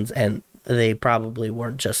reasons, and they probably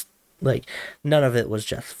weren't just like, none of it was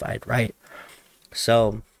justified, right?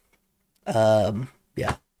 So,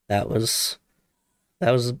 yeah, that was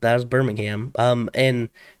Birmingham. In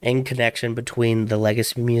connection between the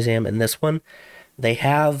Legacy Museum and this one, they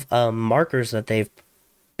have markers that they've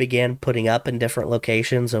began putting up in different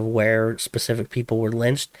locations of where specific people were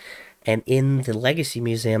lynched. And in the Legacy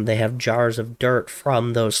Museum, they have jars of dirt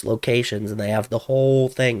from those locations, and they have the whole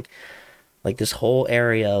thing, like this whole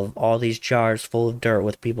area of all these jars full of dirt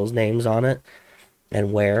with people's names on it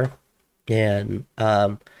and where. And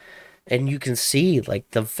you can see like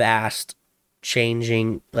the vast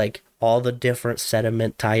changing, like all the different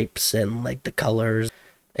sediment types and like the colors,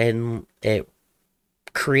 and it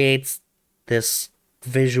creates this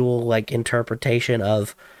visual like interpretation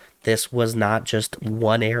of this was not just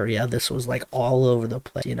one area. This was like all over the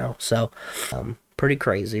place, you know. So pretty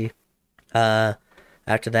crazy.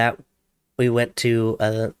 After that, we went to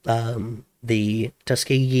the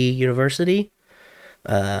Tuskegee University,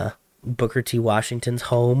 Booker T. Washington's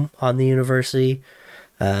home on the university.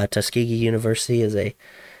 Tuskegee University is a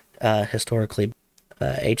historically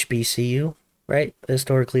HBCU, right?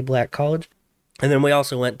 Historically black college. And then we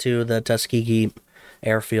also went to the Tuskegee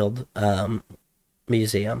Airfield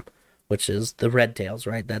Museum, which is the Red Tails,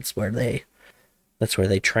 right? That's where they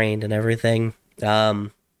trained and everything.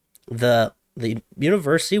 The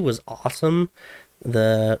university was awesome.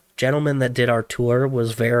 The gentleman that did our tour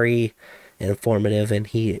was very informative, and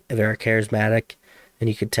he very charismatic, and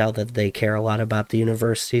you could tell that they care a lot about the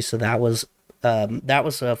university. So that was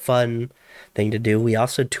a fun thing to do. We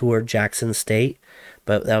also toured Jackson State,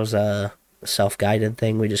 but that was a self-guided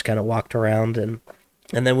thing. We just kind of walked around, and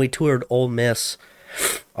then we toured Ole Miss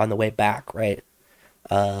on the way back, right?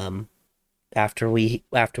 After we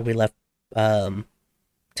left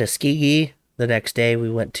Tuskegee, the next day we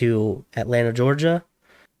went to Atlanta, Georgia.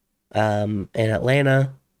 In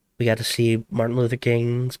Atlanta, we got to see Martin Luther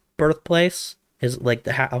King's birthplace, his like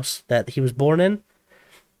the house that he was born in,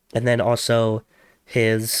 and then also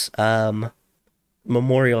his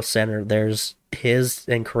memorial center. There's his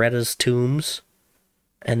and Coretta's tombs,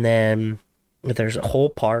 and then there's a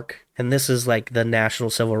whole park, and this is like the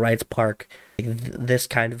National Civil Rights Park. This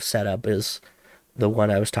kind of setup is the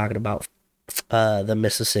one I was talking about, the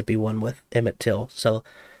Mississippi one with Emmett Till. So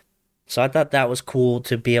I thought that was cool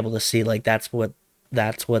to be able to see, like, that's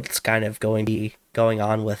what's kind of going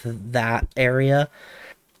on with that area.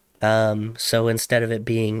 So instead of it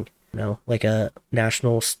being, you know, like a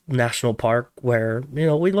national park where, you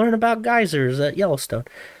know, we learn about geysers at Yellowstone,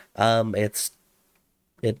 it's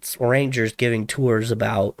rangers giving tours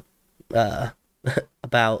about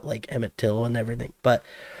like Emmett Till and everything. But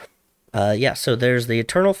yeah, so there's the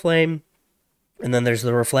Eternal Flame, and then there's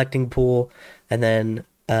the reflecting pool, and then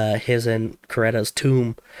his and Coretta's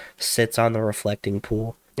tomb sits on the reflecting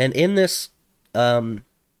pool. And in this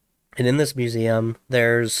museum,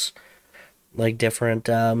 there's like different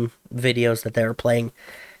videos that they were playing.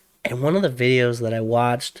 And one of the videos that I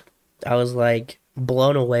watched, I was like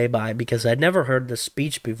blown away by, because I'd never heard the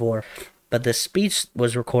speech before. But the speech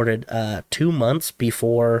was recorded 2 months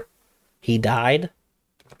before he died,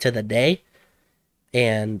 to the day.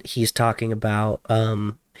 And he's talking about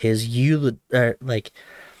his like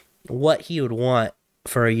what he would want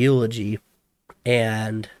for a eulogy.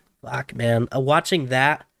 And fuck, man, watching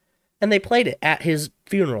that, and they played it at his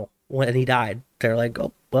funeral when he died. They're like,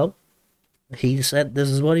 oh, well, he said this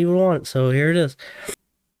is what he would want, so here it is.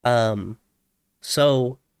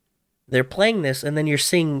 So they're playing this, and then you're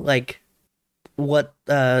seeing like what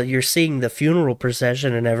you're seeing the funeral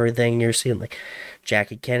procession and everything. You're seeing like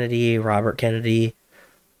Jackie Kennedy, Robert Kennedy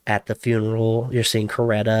at the funeral. You're seeing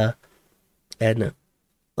Coretta, and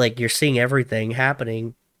like you're seeing everything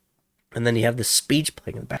happening, and then you have the speech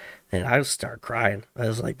playing in the back, and I just started crying. I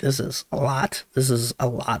was like, this is a lot. This is a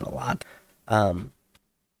lot.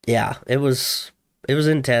 Yeah, it was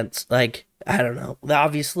intense. Like, I don't know.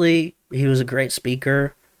 Obviously, he was a great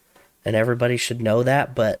speaker, and everybody should know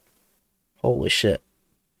that, but holy shit.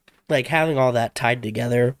 Like, having all that tied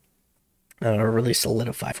together really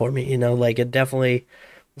solidified for me, you know? Like, it definitely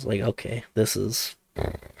was like, okay, this was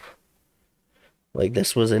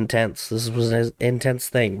intense. This was an intense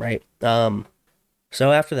thing, right?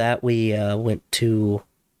 So after that, we went to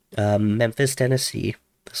Memphis, Tennessee.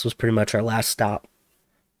 This was pretty much our last stop.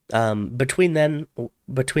 Between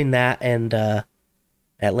that and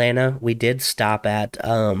Atlanta, we did stop at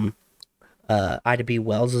Ida B.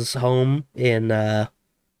 Wells's home in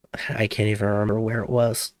I can't even remember where it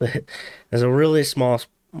was. It's a really small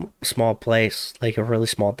place, like a really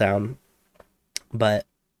small town. But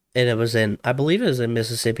it was I believe it was in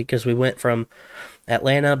Mississippi, because we went from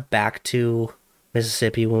Atlanta back to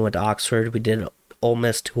Mississippi. We went to Oxford. We did an Ole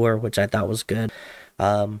Miss tour, which I thought was good.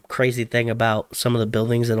 Crazy thing about some of the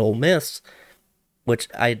buildings at Ole Miss, which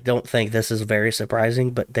I don't think this is very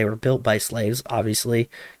surprising, but they were built by slaves, obviously,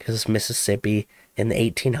 because it's Mississippi in the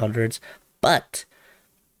 1800s. But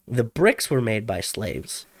the bricks were made by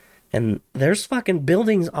slaves. And there's fucking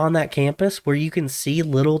buildings on that campus where you can see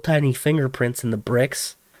little tiny fingerprints in the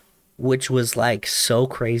bricks, which was like so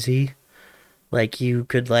crazy. Like, you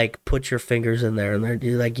could like put your fingers in there, and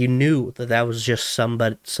like you knew that was just some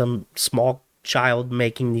small child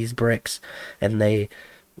making these bricks, and they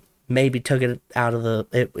maybe took it out of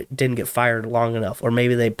it didn't get fired long enough, or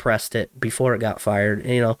maybe they pressed it before it got fired,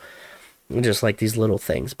 you know, just like these little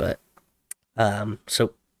things. But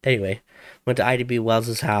So anyway, went to IDB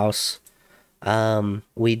Wells's house.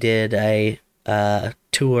 We did a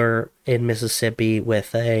tour in Mississippi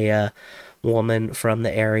with a woman from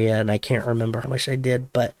the area, and I can't remember how much I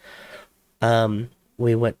did, but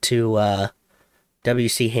we went to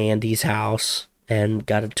W.C. Handy's house and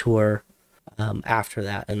got a tour after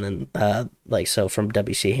that, and then so from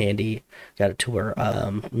W.C. Handy got a tour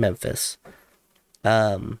Memphis.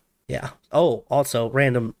 Yeah. Oh, also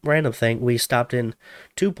random thing. We stopped in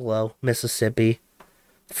Tupelo, Mississippi,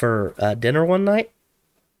 for dinner one night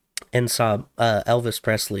and saw Elvis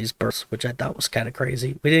Presley's birth, which I thought was kind of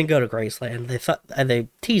crazy. We didn't go to Graceland. They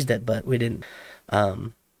teased it, but we didn't.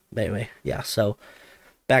 Anyway, yeah. So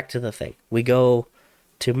back to the thing. We go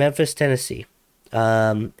to Memphis, Tennessee.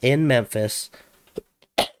 In Memphis,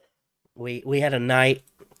 we had a night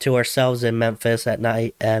to ourselves in Memphis at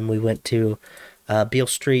night, and we went to Beale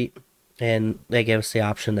Street, and they gave us the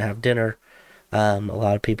option to have dinner. A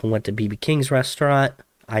lot of people went to BB King's restaurant.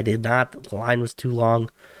 I did not. The line was too long.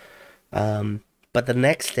 But the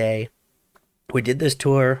next day, we did this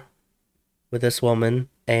tour with this woman,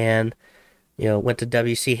 and went to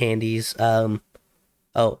W.C. Handy's.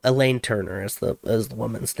 Elaine Turner is the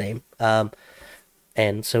woman's name.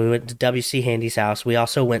 And so we went to W.C. Handy's house. We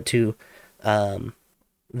also went to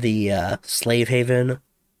the Slave Haven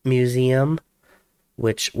Museum,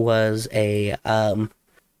 which was a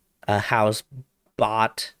house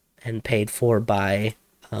bought and paid for by,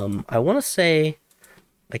 I want to say,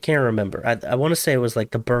 I can't remember. I want to say it was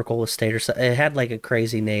like the Burkle Estate or something. It had like a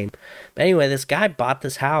crazy name. But anyway, this guy bought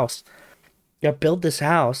this house, built this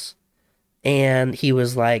house, and he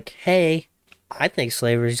was like, hey, I think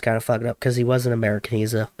slavery's kind of fucked up, because he wasn't American.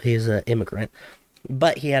 He's a immigrant.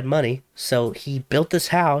 But he had money, so he built this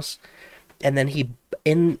house, and then he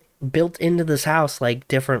built into this house like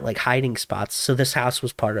different like hiding spots. So this house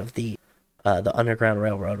was part of the Underground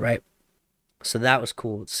Railroad, right? So that was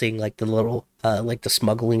cool, seeing like the little like the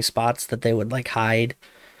smuggling spots that they would like hide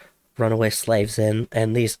runaway slaves in,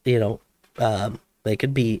 and these they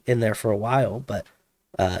could be in there for a while, but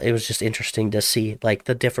it was just interesting to see like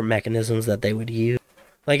the different mechanisms that they would use.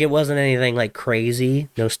 Like, it wasn't anything like crazy,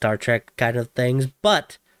 no Star Trek kind of things,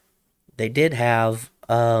 but they did have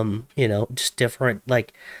just different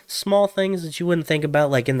like small things that you wouldn't think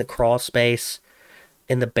about. Like in the crawl space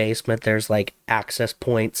in the basement, there's like access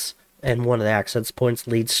points, and one of the access points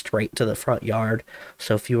leads straight to the front yard.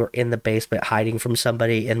 So if you were in the basement hiding from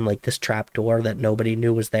somebody in like this trap door that nobody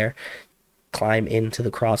knew was there, climb into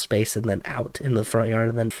the crawl space and then out in the front yard,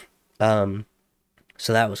 and then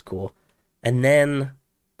so that was cool. And then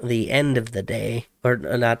the end of the day, or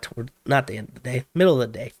not the end of the day, middle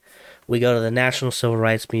of the day, we go to the National Civil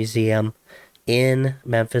Rights Museum in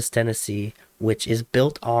Memphis, Tennessee, which is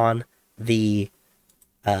built on the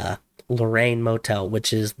Lorraine Motel,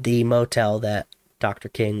 which is the motel that Dr.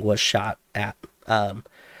 King was shot at.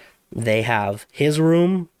 They have his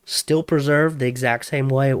room still preserved the exact same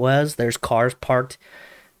way it was. There's cars parked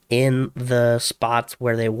in the spots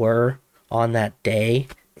where they were on that day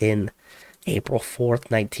in April 4th,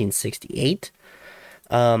 1968.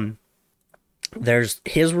 There's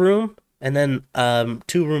his room, and then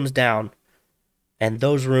 2 rooms down, and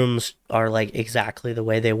those rooms are like exactly the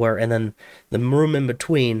way they were, and then the room in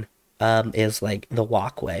between is like the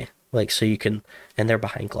walkway, like so you can, and they're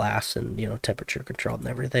behind glass and temperature controlled and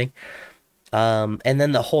everything. And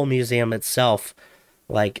then the whole museum itself,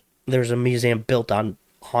 like there's a museum built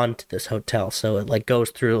onto this hotel, so it like goes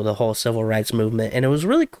through the whole civil rights movement, and it was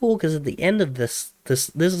really cool because at the end of this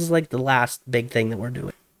is like the last big thing that we're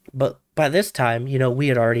doing. But by this time, we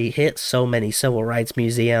had already hit so many civil rights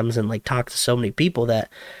museums and like talked to so many people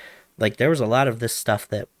that like there was a lot of this stuff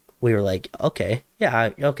that we were like, okay, yeah,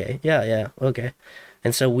 okay.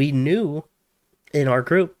 And so we knew in our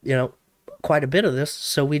group, quite a bit of this,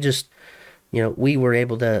 so we just, we were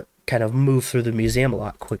able to kind of move through the museum a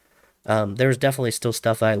lot quicker. There's definitely still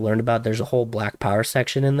stuff I learned about. There's a whole Black Power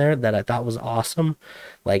section in there that I thought was awesome.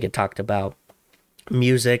 Like it talked about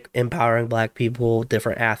music empowering Black people,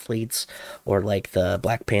 different athletes, or like the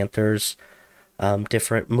Black Panthers,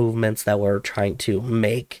 different movements that were trying to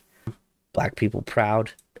make Black people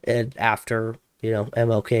proud. And after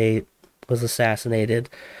MLK was assassinated,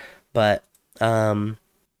 but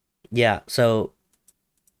yeah, so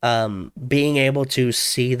being able to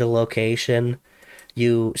see the location.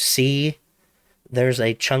 You see there's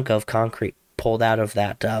a chunk of concrete pulled out of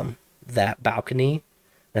that balcony,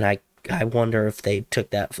 and I wonder if they took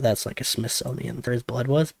that's like a Smithsonian where his blood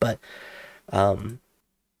was, but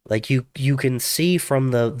like you can see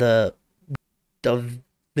from the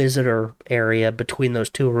visitor area between those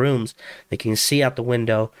two rooms. They can see out the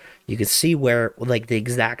window. You can see where, like, the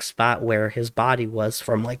exact spot where his body was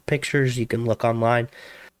from, like, pictures. You can look online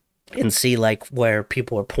and see, like, where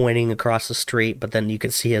people are pointing across the street, but then you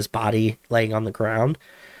can see his body laying on the ground.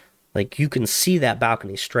 Like, you can see that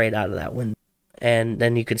balcony straight out of that window. And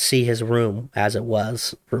then you could see his room as it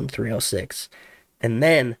was, room 306. And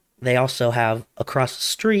then they also have across the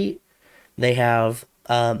street, they have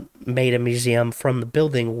made a museum from the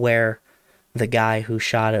building where the guy who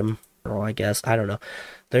shot him, or I guess, I don't know.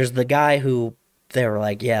 There's the guy who they were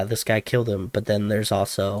like, yeah, this guy killed him. But then there's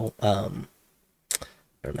also, I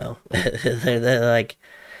don't know. they're like,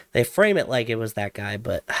 they frame it like it was that guy,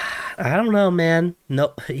 but I don't know, man.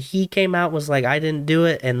 No, he came out, was like, I didn't do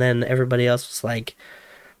it. And then everybody else was like,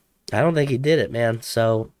 I don't think he did it, man.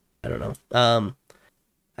 So I don't know.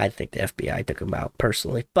 I think the FBI took him out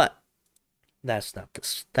personally, but that's not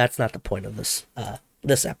the point of this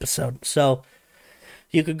episode. So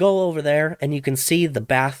you could go over there and you can see the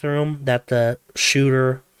bathroom that the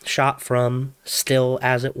shooter shot from still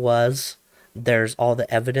as it was. There's all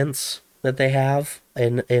the evidence that they have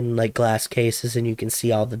in like glass cases, and you can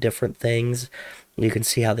see all the different things. You can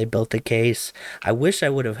see how they built the case. I wish I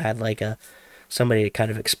would have had like somebody to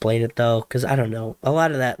kind of explain it though, because I don't know. A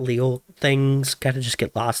lot of that legal things kind of just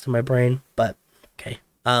get lost in my brain. But okay.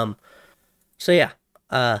 So yeah.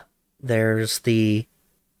 There's the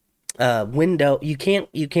window. You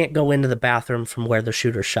can't go into the bathroom from where the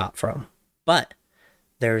shooter shot from, but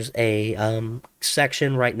there's a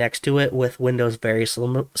section right next to it with windows very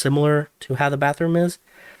similar to how the bathroom is,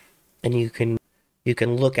 and you can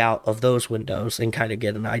look out of those windows and kind of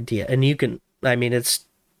get an idea. And you can, I mean, it's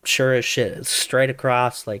sure as shit. It's straight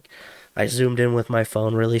across. Like, I zoomed in with my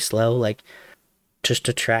phone really slow, like, just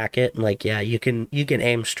to track it. And like, yeah, you can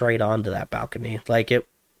aim straight onto that balcony. Like,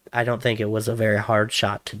 I don't think it was a very hard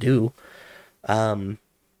shot to do.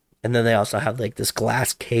 And then they also have like this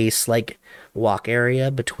glass case, like, walk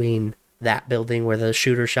area between that building where the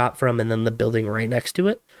shooter shot from and then the building right next to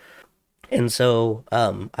it. And so,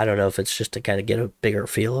 I don't know if it's just to kind of get a bigger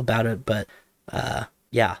feel about it, but,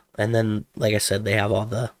 yeah. And then, like I said, they have all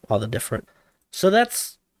the different, so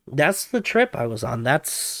that's the trip I was on.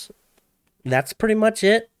 That's pretty much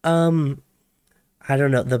it. I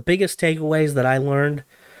don't know. The biggest takeaways that I learned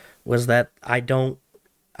was that I don't,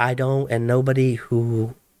 and nobody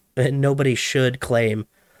should claim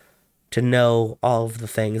to know all of the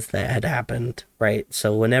things that had happened, right?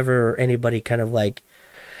 So whenever anybody kind of like,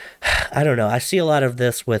 I don't know, I see a lot of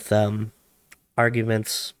this with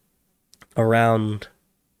arguments around,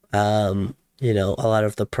 a lot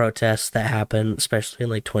of the protests that happened, especially in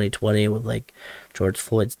like 2020 with like George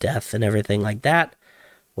Floyd's death and everything like that,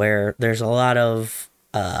 where there's a lot of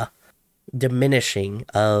diminishing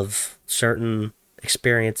of certain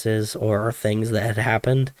experiences or things that had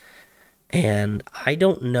happened. And I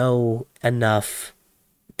don't know enough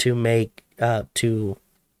to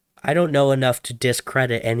I don't know enough to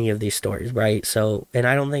discredit any of these stories, right? So, and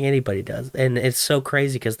I don't think anybody does. And it's so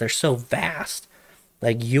crazy because they're so vast.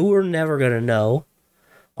 Like, you're never going to know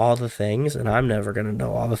all the things, and I'm never going to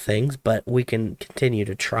know all the things, but we can continue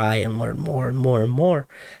to try and learn more and more and more.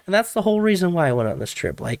 And that's the whole reason why I went on this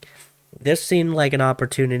trip. Like, this seemed like an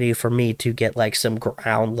opportunity for me to get like some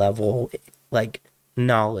ground level, like,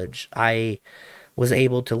 knowledge. I was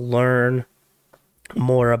able to learn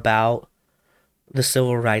more about the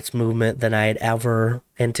civil rights movement than I had ever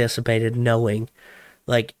anticipated knowing.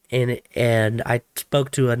 Like, and I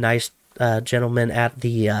spoke to a nice gentleman at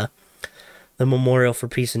the Memorial for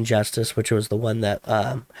Peace and Justice, which was the one that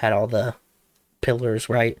had all the pillars,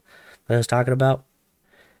 right, that I was talking about.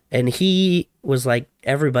 And he was like,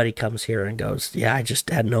 everybody comes here and goes, yeah, I just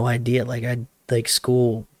had no idea. Like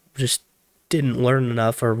school just didn't learn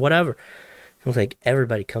enough or whatever. It was like,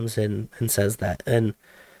 everybody comes in and says that. And,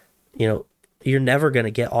 you're never going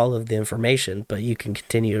to get all of the information, but you can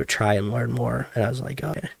continue to try and learn more. And I was like,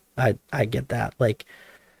 okay, I get that. Like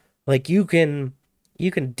you can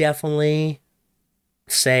definitely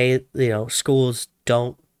say, schools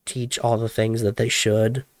don't teach all the things that they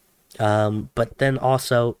should. But then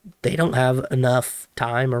also they don't have enough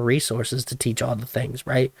time or resources to teach all the things,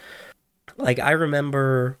 right? Like, I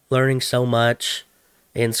remember learning so much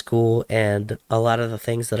in school, and a lot of the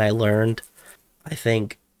things that I learned, I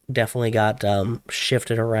think, definitely got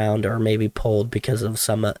shifted around or maybe pulled because of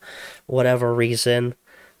some whatever reason.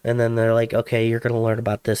 And then they're like, okay, you're going to learn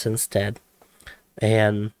about this instead.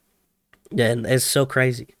 And it's so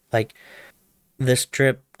crazy. Like, this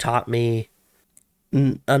trip taught me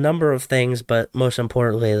a number of things, but most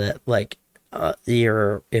importantly that, like,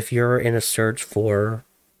 if you're in a search for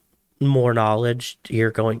more knowledge,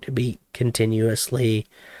 you're going to be continuously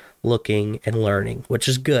looking and learning, which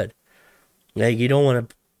is good. Like, you don't want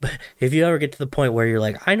to, if you ever get to the point where you're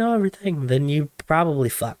like, I know everything, then you probably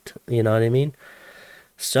fucked. You know what I mean?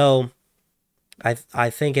 So I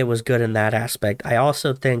think it was good in that aspect. I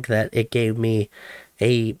also think that it gave me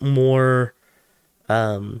a more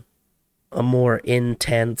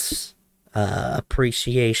intense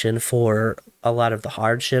appreciation for a lot of the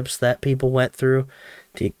hardships that people went through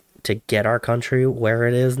to get our country where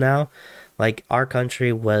it is now. Like, our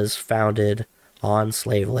country was founded on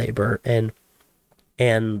slave labor, and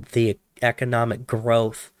the economic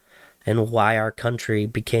growth and why our country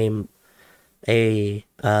became a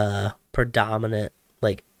predominant,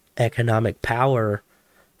 like, economic power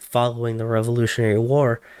following the Revolutionary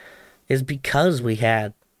War is because we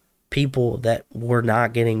had people that were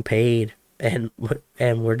not getting paid and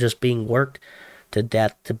were just being worked to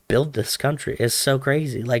death to build this country. It's so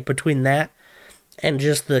crazy. Like, between that and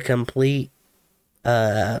just the complete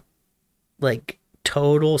like,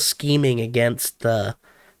 total scheming against the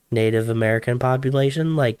Native American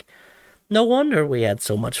population, like, no wonder we had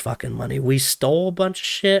so much fucking money. We stole a bunch of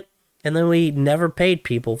shit, and then we never paid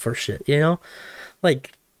people for shit, you know?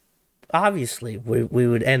 Like, obviously, we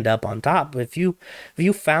would end up on top. If you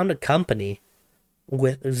found a company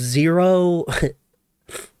with zero...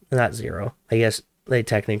 not zero. I guess they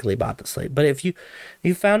technically bought the slave. But if you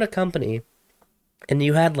found a company and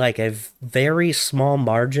you had, like, a very small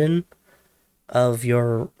margin of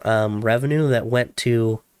your revenue that went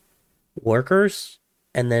to workers,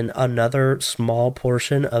 and then another small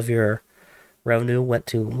portion of your revenue went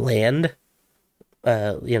to land,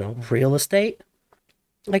 real estate,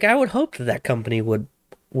 like, I would hope that company would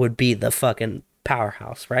be the fucking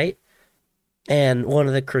powerhouse, right? And one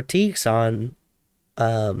of the critiques on,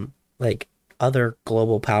 like, other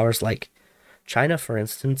global powers, like China, for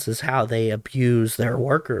instance, is how they abuse their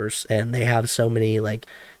workers, and they have so many, like,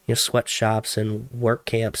 sweatshops and work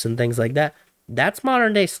camps and things like that. That's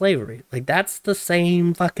modern day slavery. Like, that's the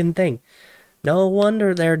same fucking thing. No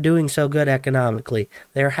wonder they're doing so good economically.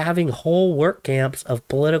 They're having whole work camps of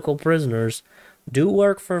political prisoners do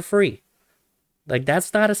work for free. Like,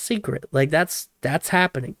 that's not a secret. Like, that's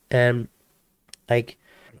happening. And, like,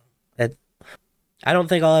 I don't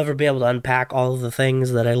think I'll ever be able to unpack all of the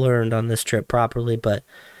things that I learned on this trip properly, but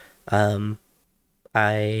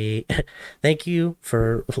I thank you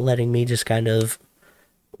for letting me just kind of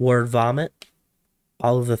word vomit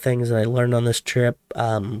all of the things that I learned on this trip.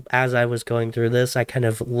 As I was going through this, I kind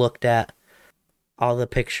of looked at all the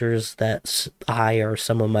pictures that I or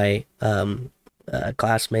some of my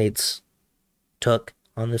classmates took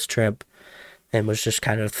on this trip, and was just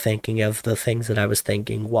kind of thinking of the things that I was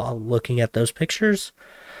thinking while looking at those pictures.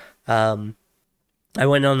 I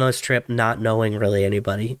went on this trip not knowing really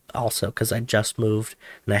anybody also, because I just moved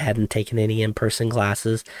and I hadn't taken any in-person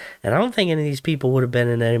classes, and I don't think any of these people would have been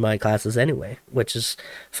in any of my classes anyway, which is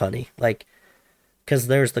funny. Like, because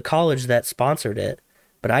there's the college that sponsored it,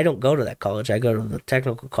 but I don't go to that college. I go to the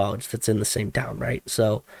technical college that's in the same town, right?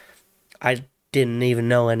 So I didn't even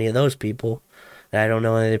know any of those people, and I don't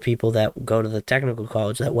know any of the people that go to the technical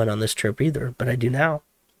college that went on this trip either, but I do now.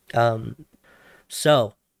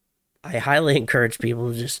 So I highly encourage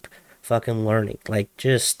people to just fucking learning. Like,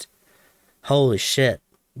 just, holy shit,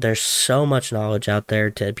 there's so much knowledge out there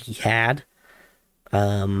to be had.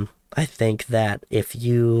 I think that if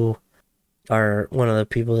you are one of the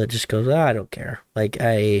people that just goes, I don't care. Like,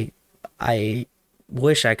 I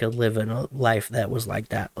wish I could live in a life that was like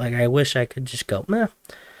that. Like, I wish I could just go, I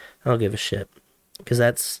don't give a shit. Because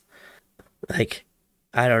that's, like,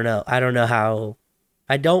 I don't know how,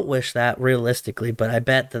 I don't wish that realistically, but I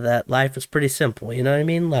bet that life is pretty simple, you know what I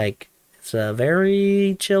mean? Like, it's a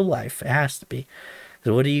very chill life. It has to be.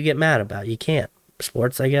 So what do you get mad about? You can't.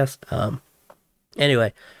 Sports, I guess.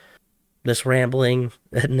 Anyway, this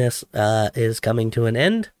ramblingness is coming to an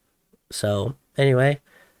end. So, anyway,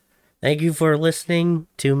 thank you for listening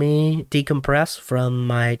to me decompress from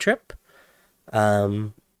my trip.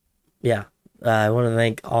 Yeah, I want to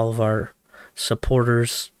thank all of our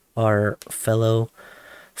supporters, our fellow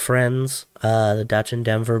friends, the Dutch in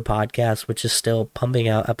Denver podcast, which is still pumping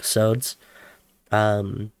out episodes,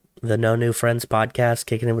 the No New Friends podcast,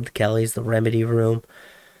 Kicking It with the Kellys, the Remedy Room.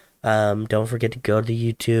 Don't forget to go to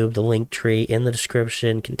the YouTube. The link tree in the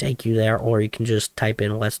description can take you there, or you can just type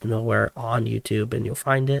in West Nowhere on YouTube and you'll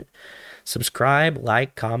find it. Subscribe,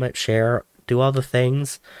 like, comment, share, do all the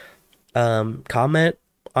things. Comment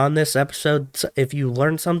on this episode. If you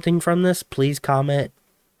learned something from this, please comment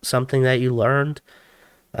something that you learned,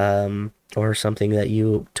 or something that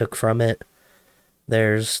you took from it.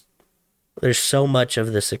 There's there's so much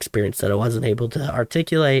of this experience that I wasn't able to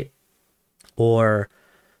articulate, or,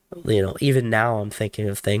 even now I'm thinking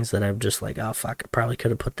of things that I'm just like, oh fuck, I probably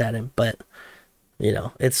could have put that in, but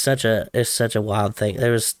it's such a wild thing.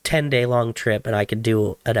 There was 10-day long trip, and I could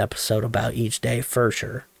do an episode about each day for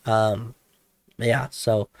sure. Yeah,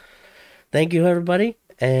 so thank you everybody,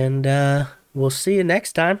 and we'll see you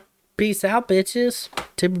next time. Peace out, bitches.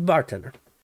 Tippy Bartender.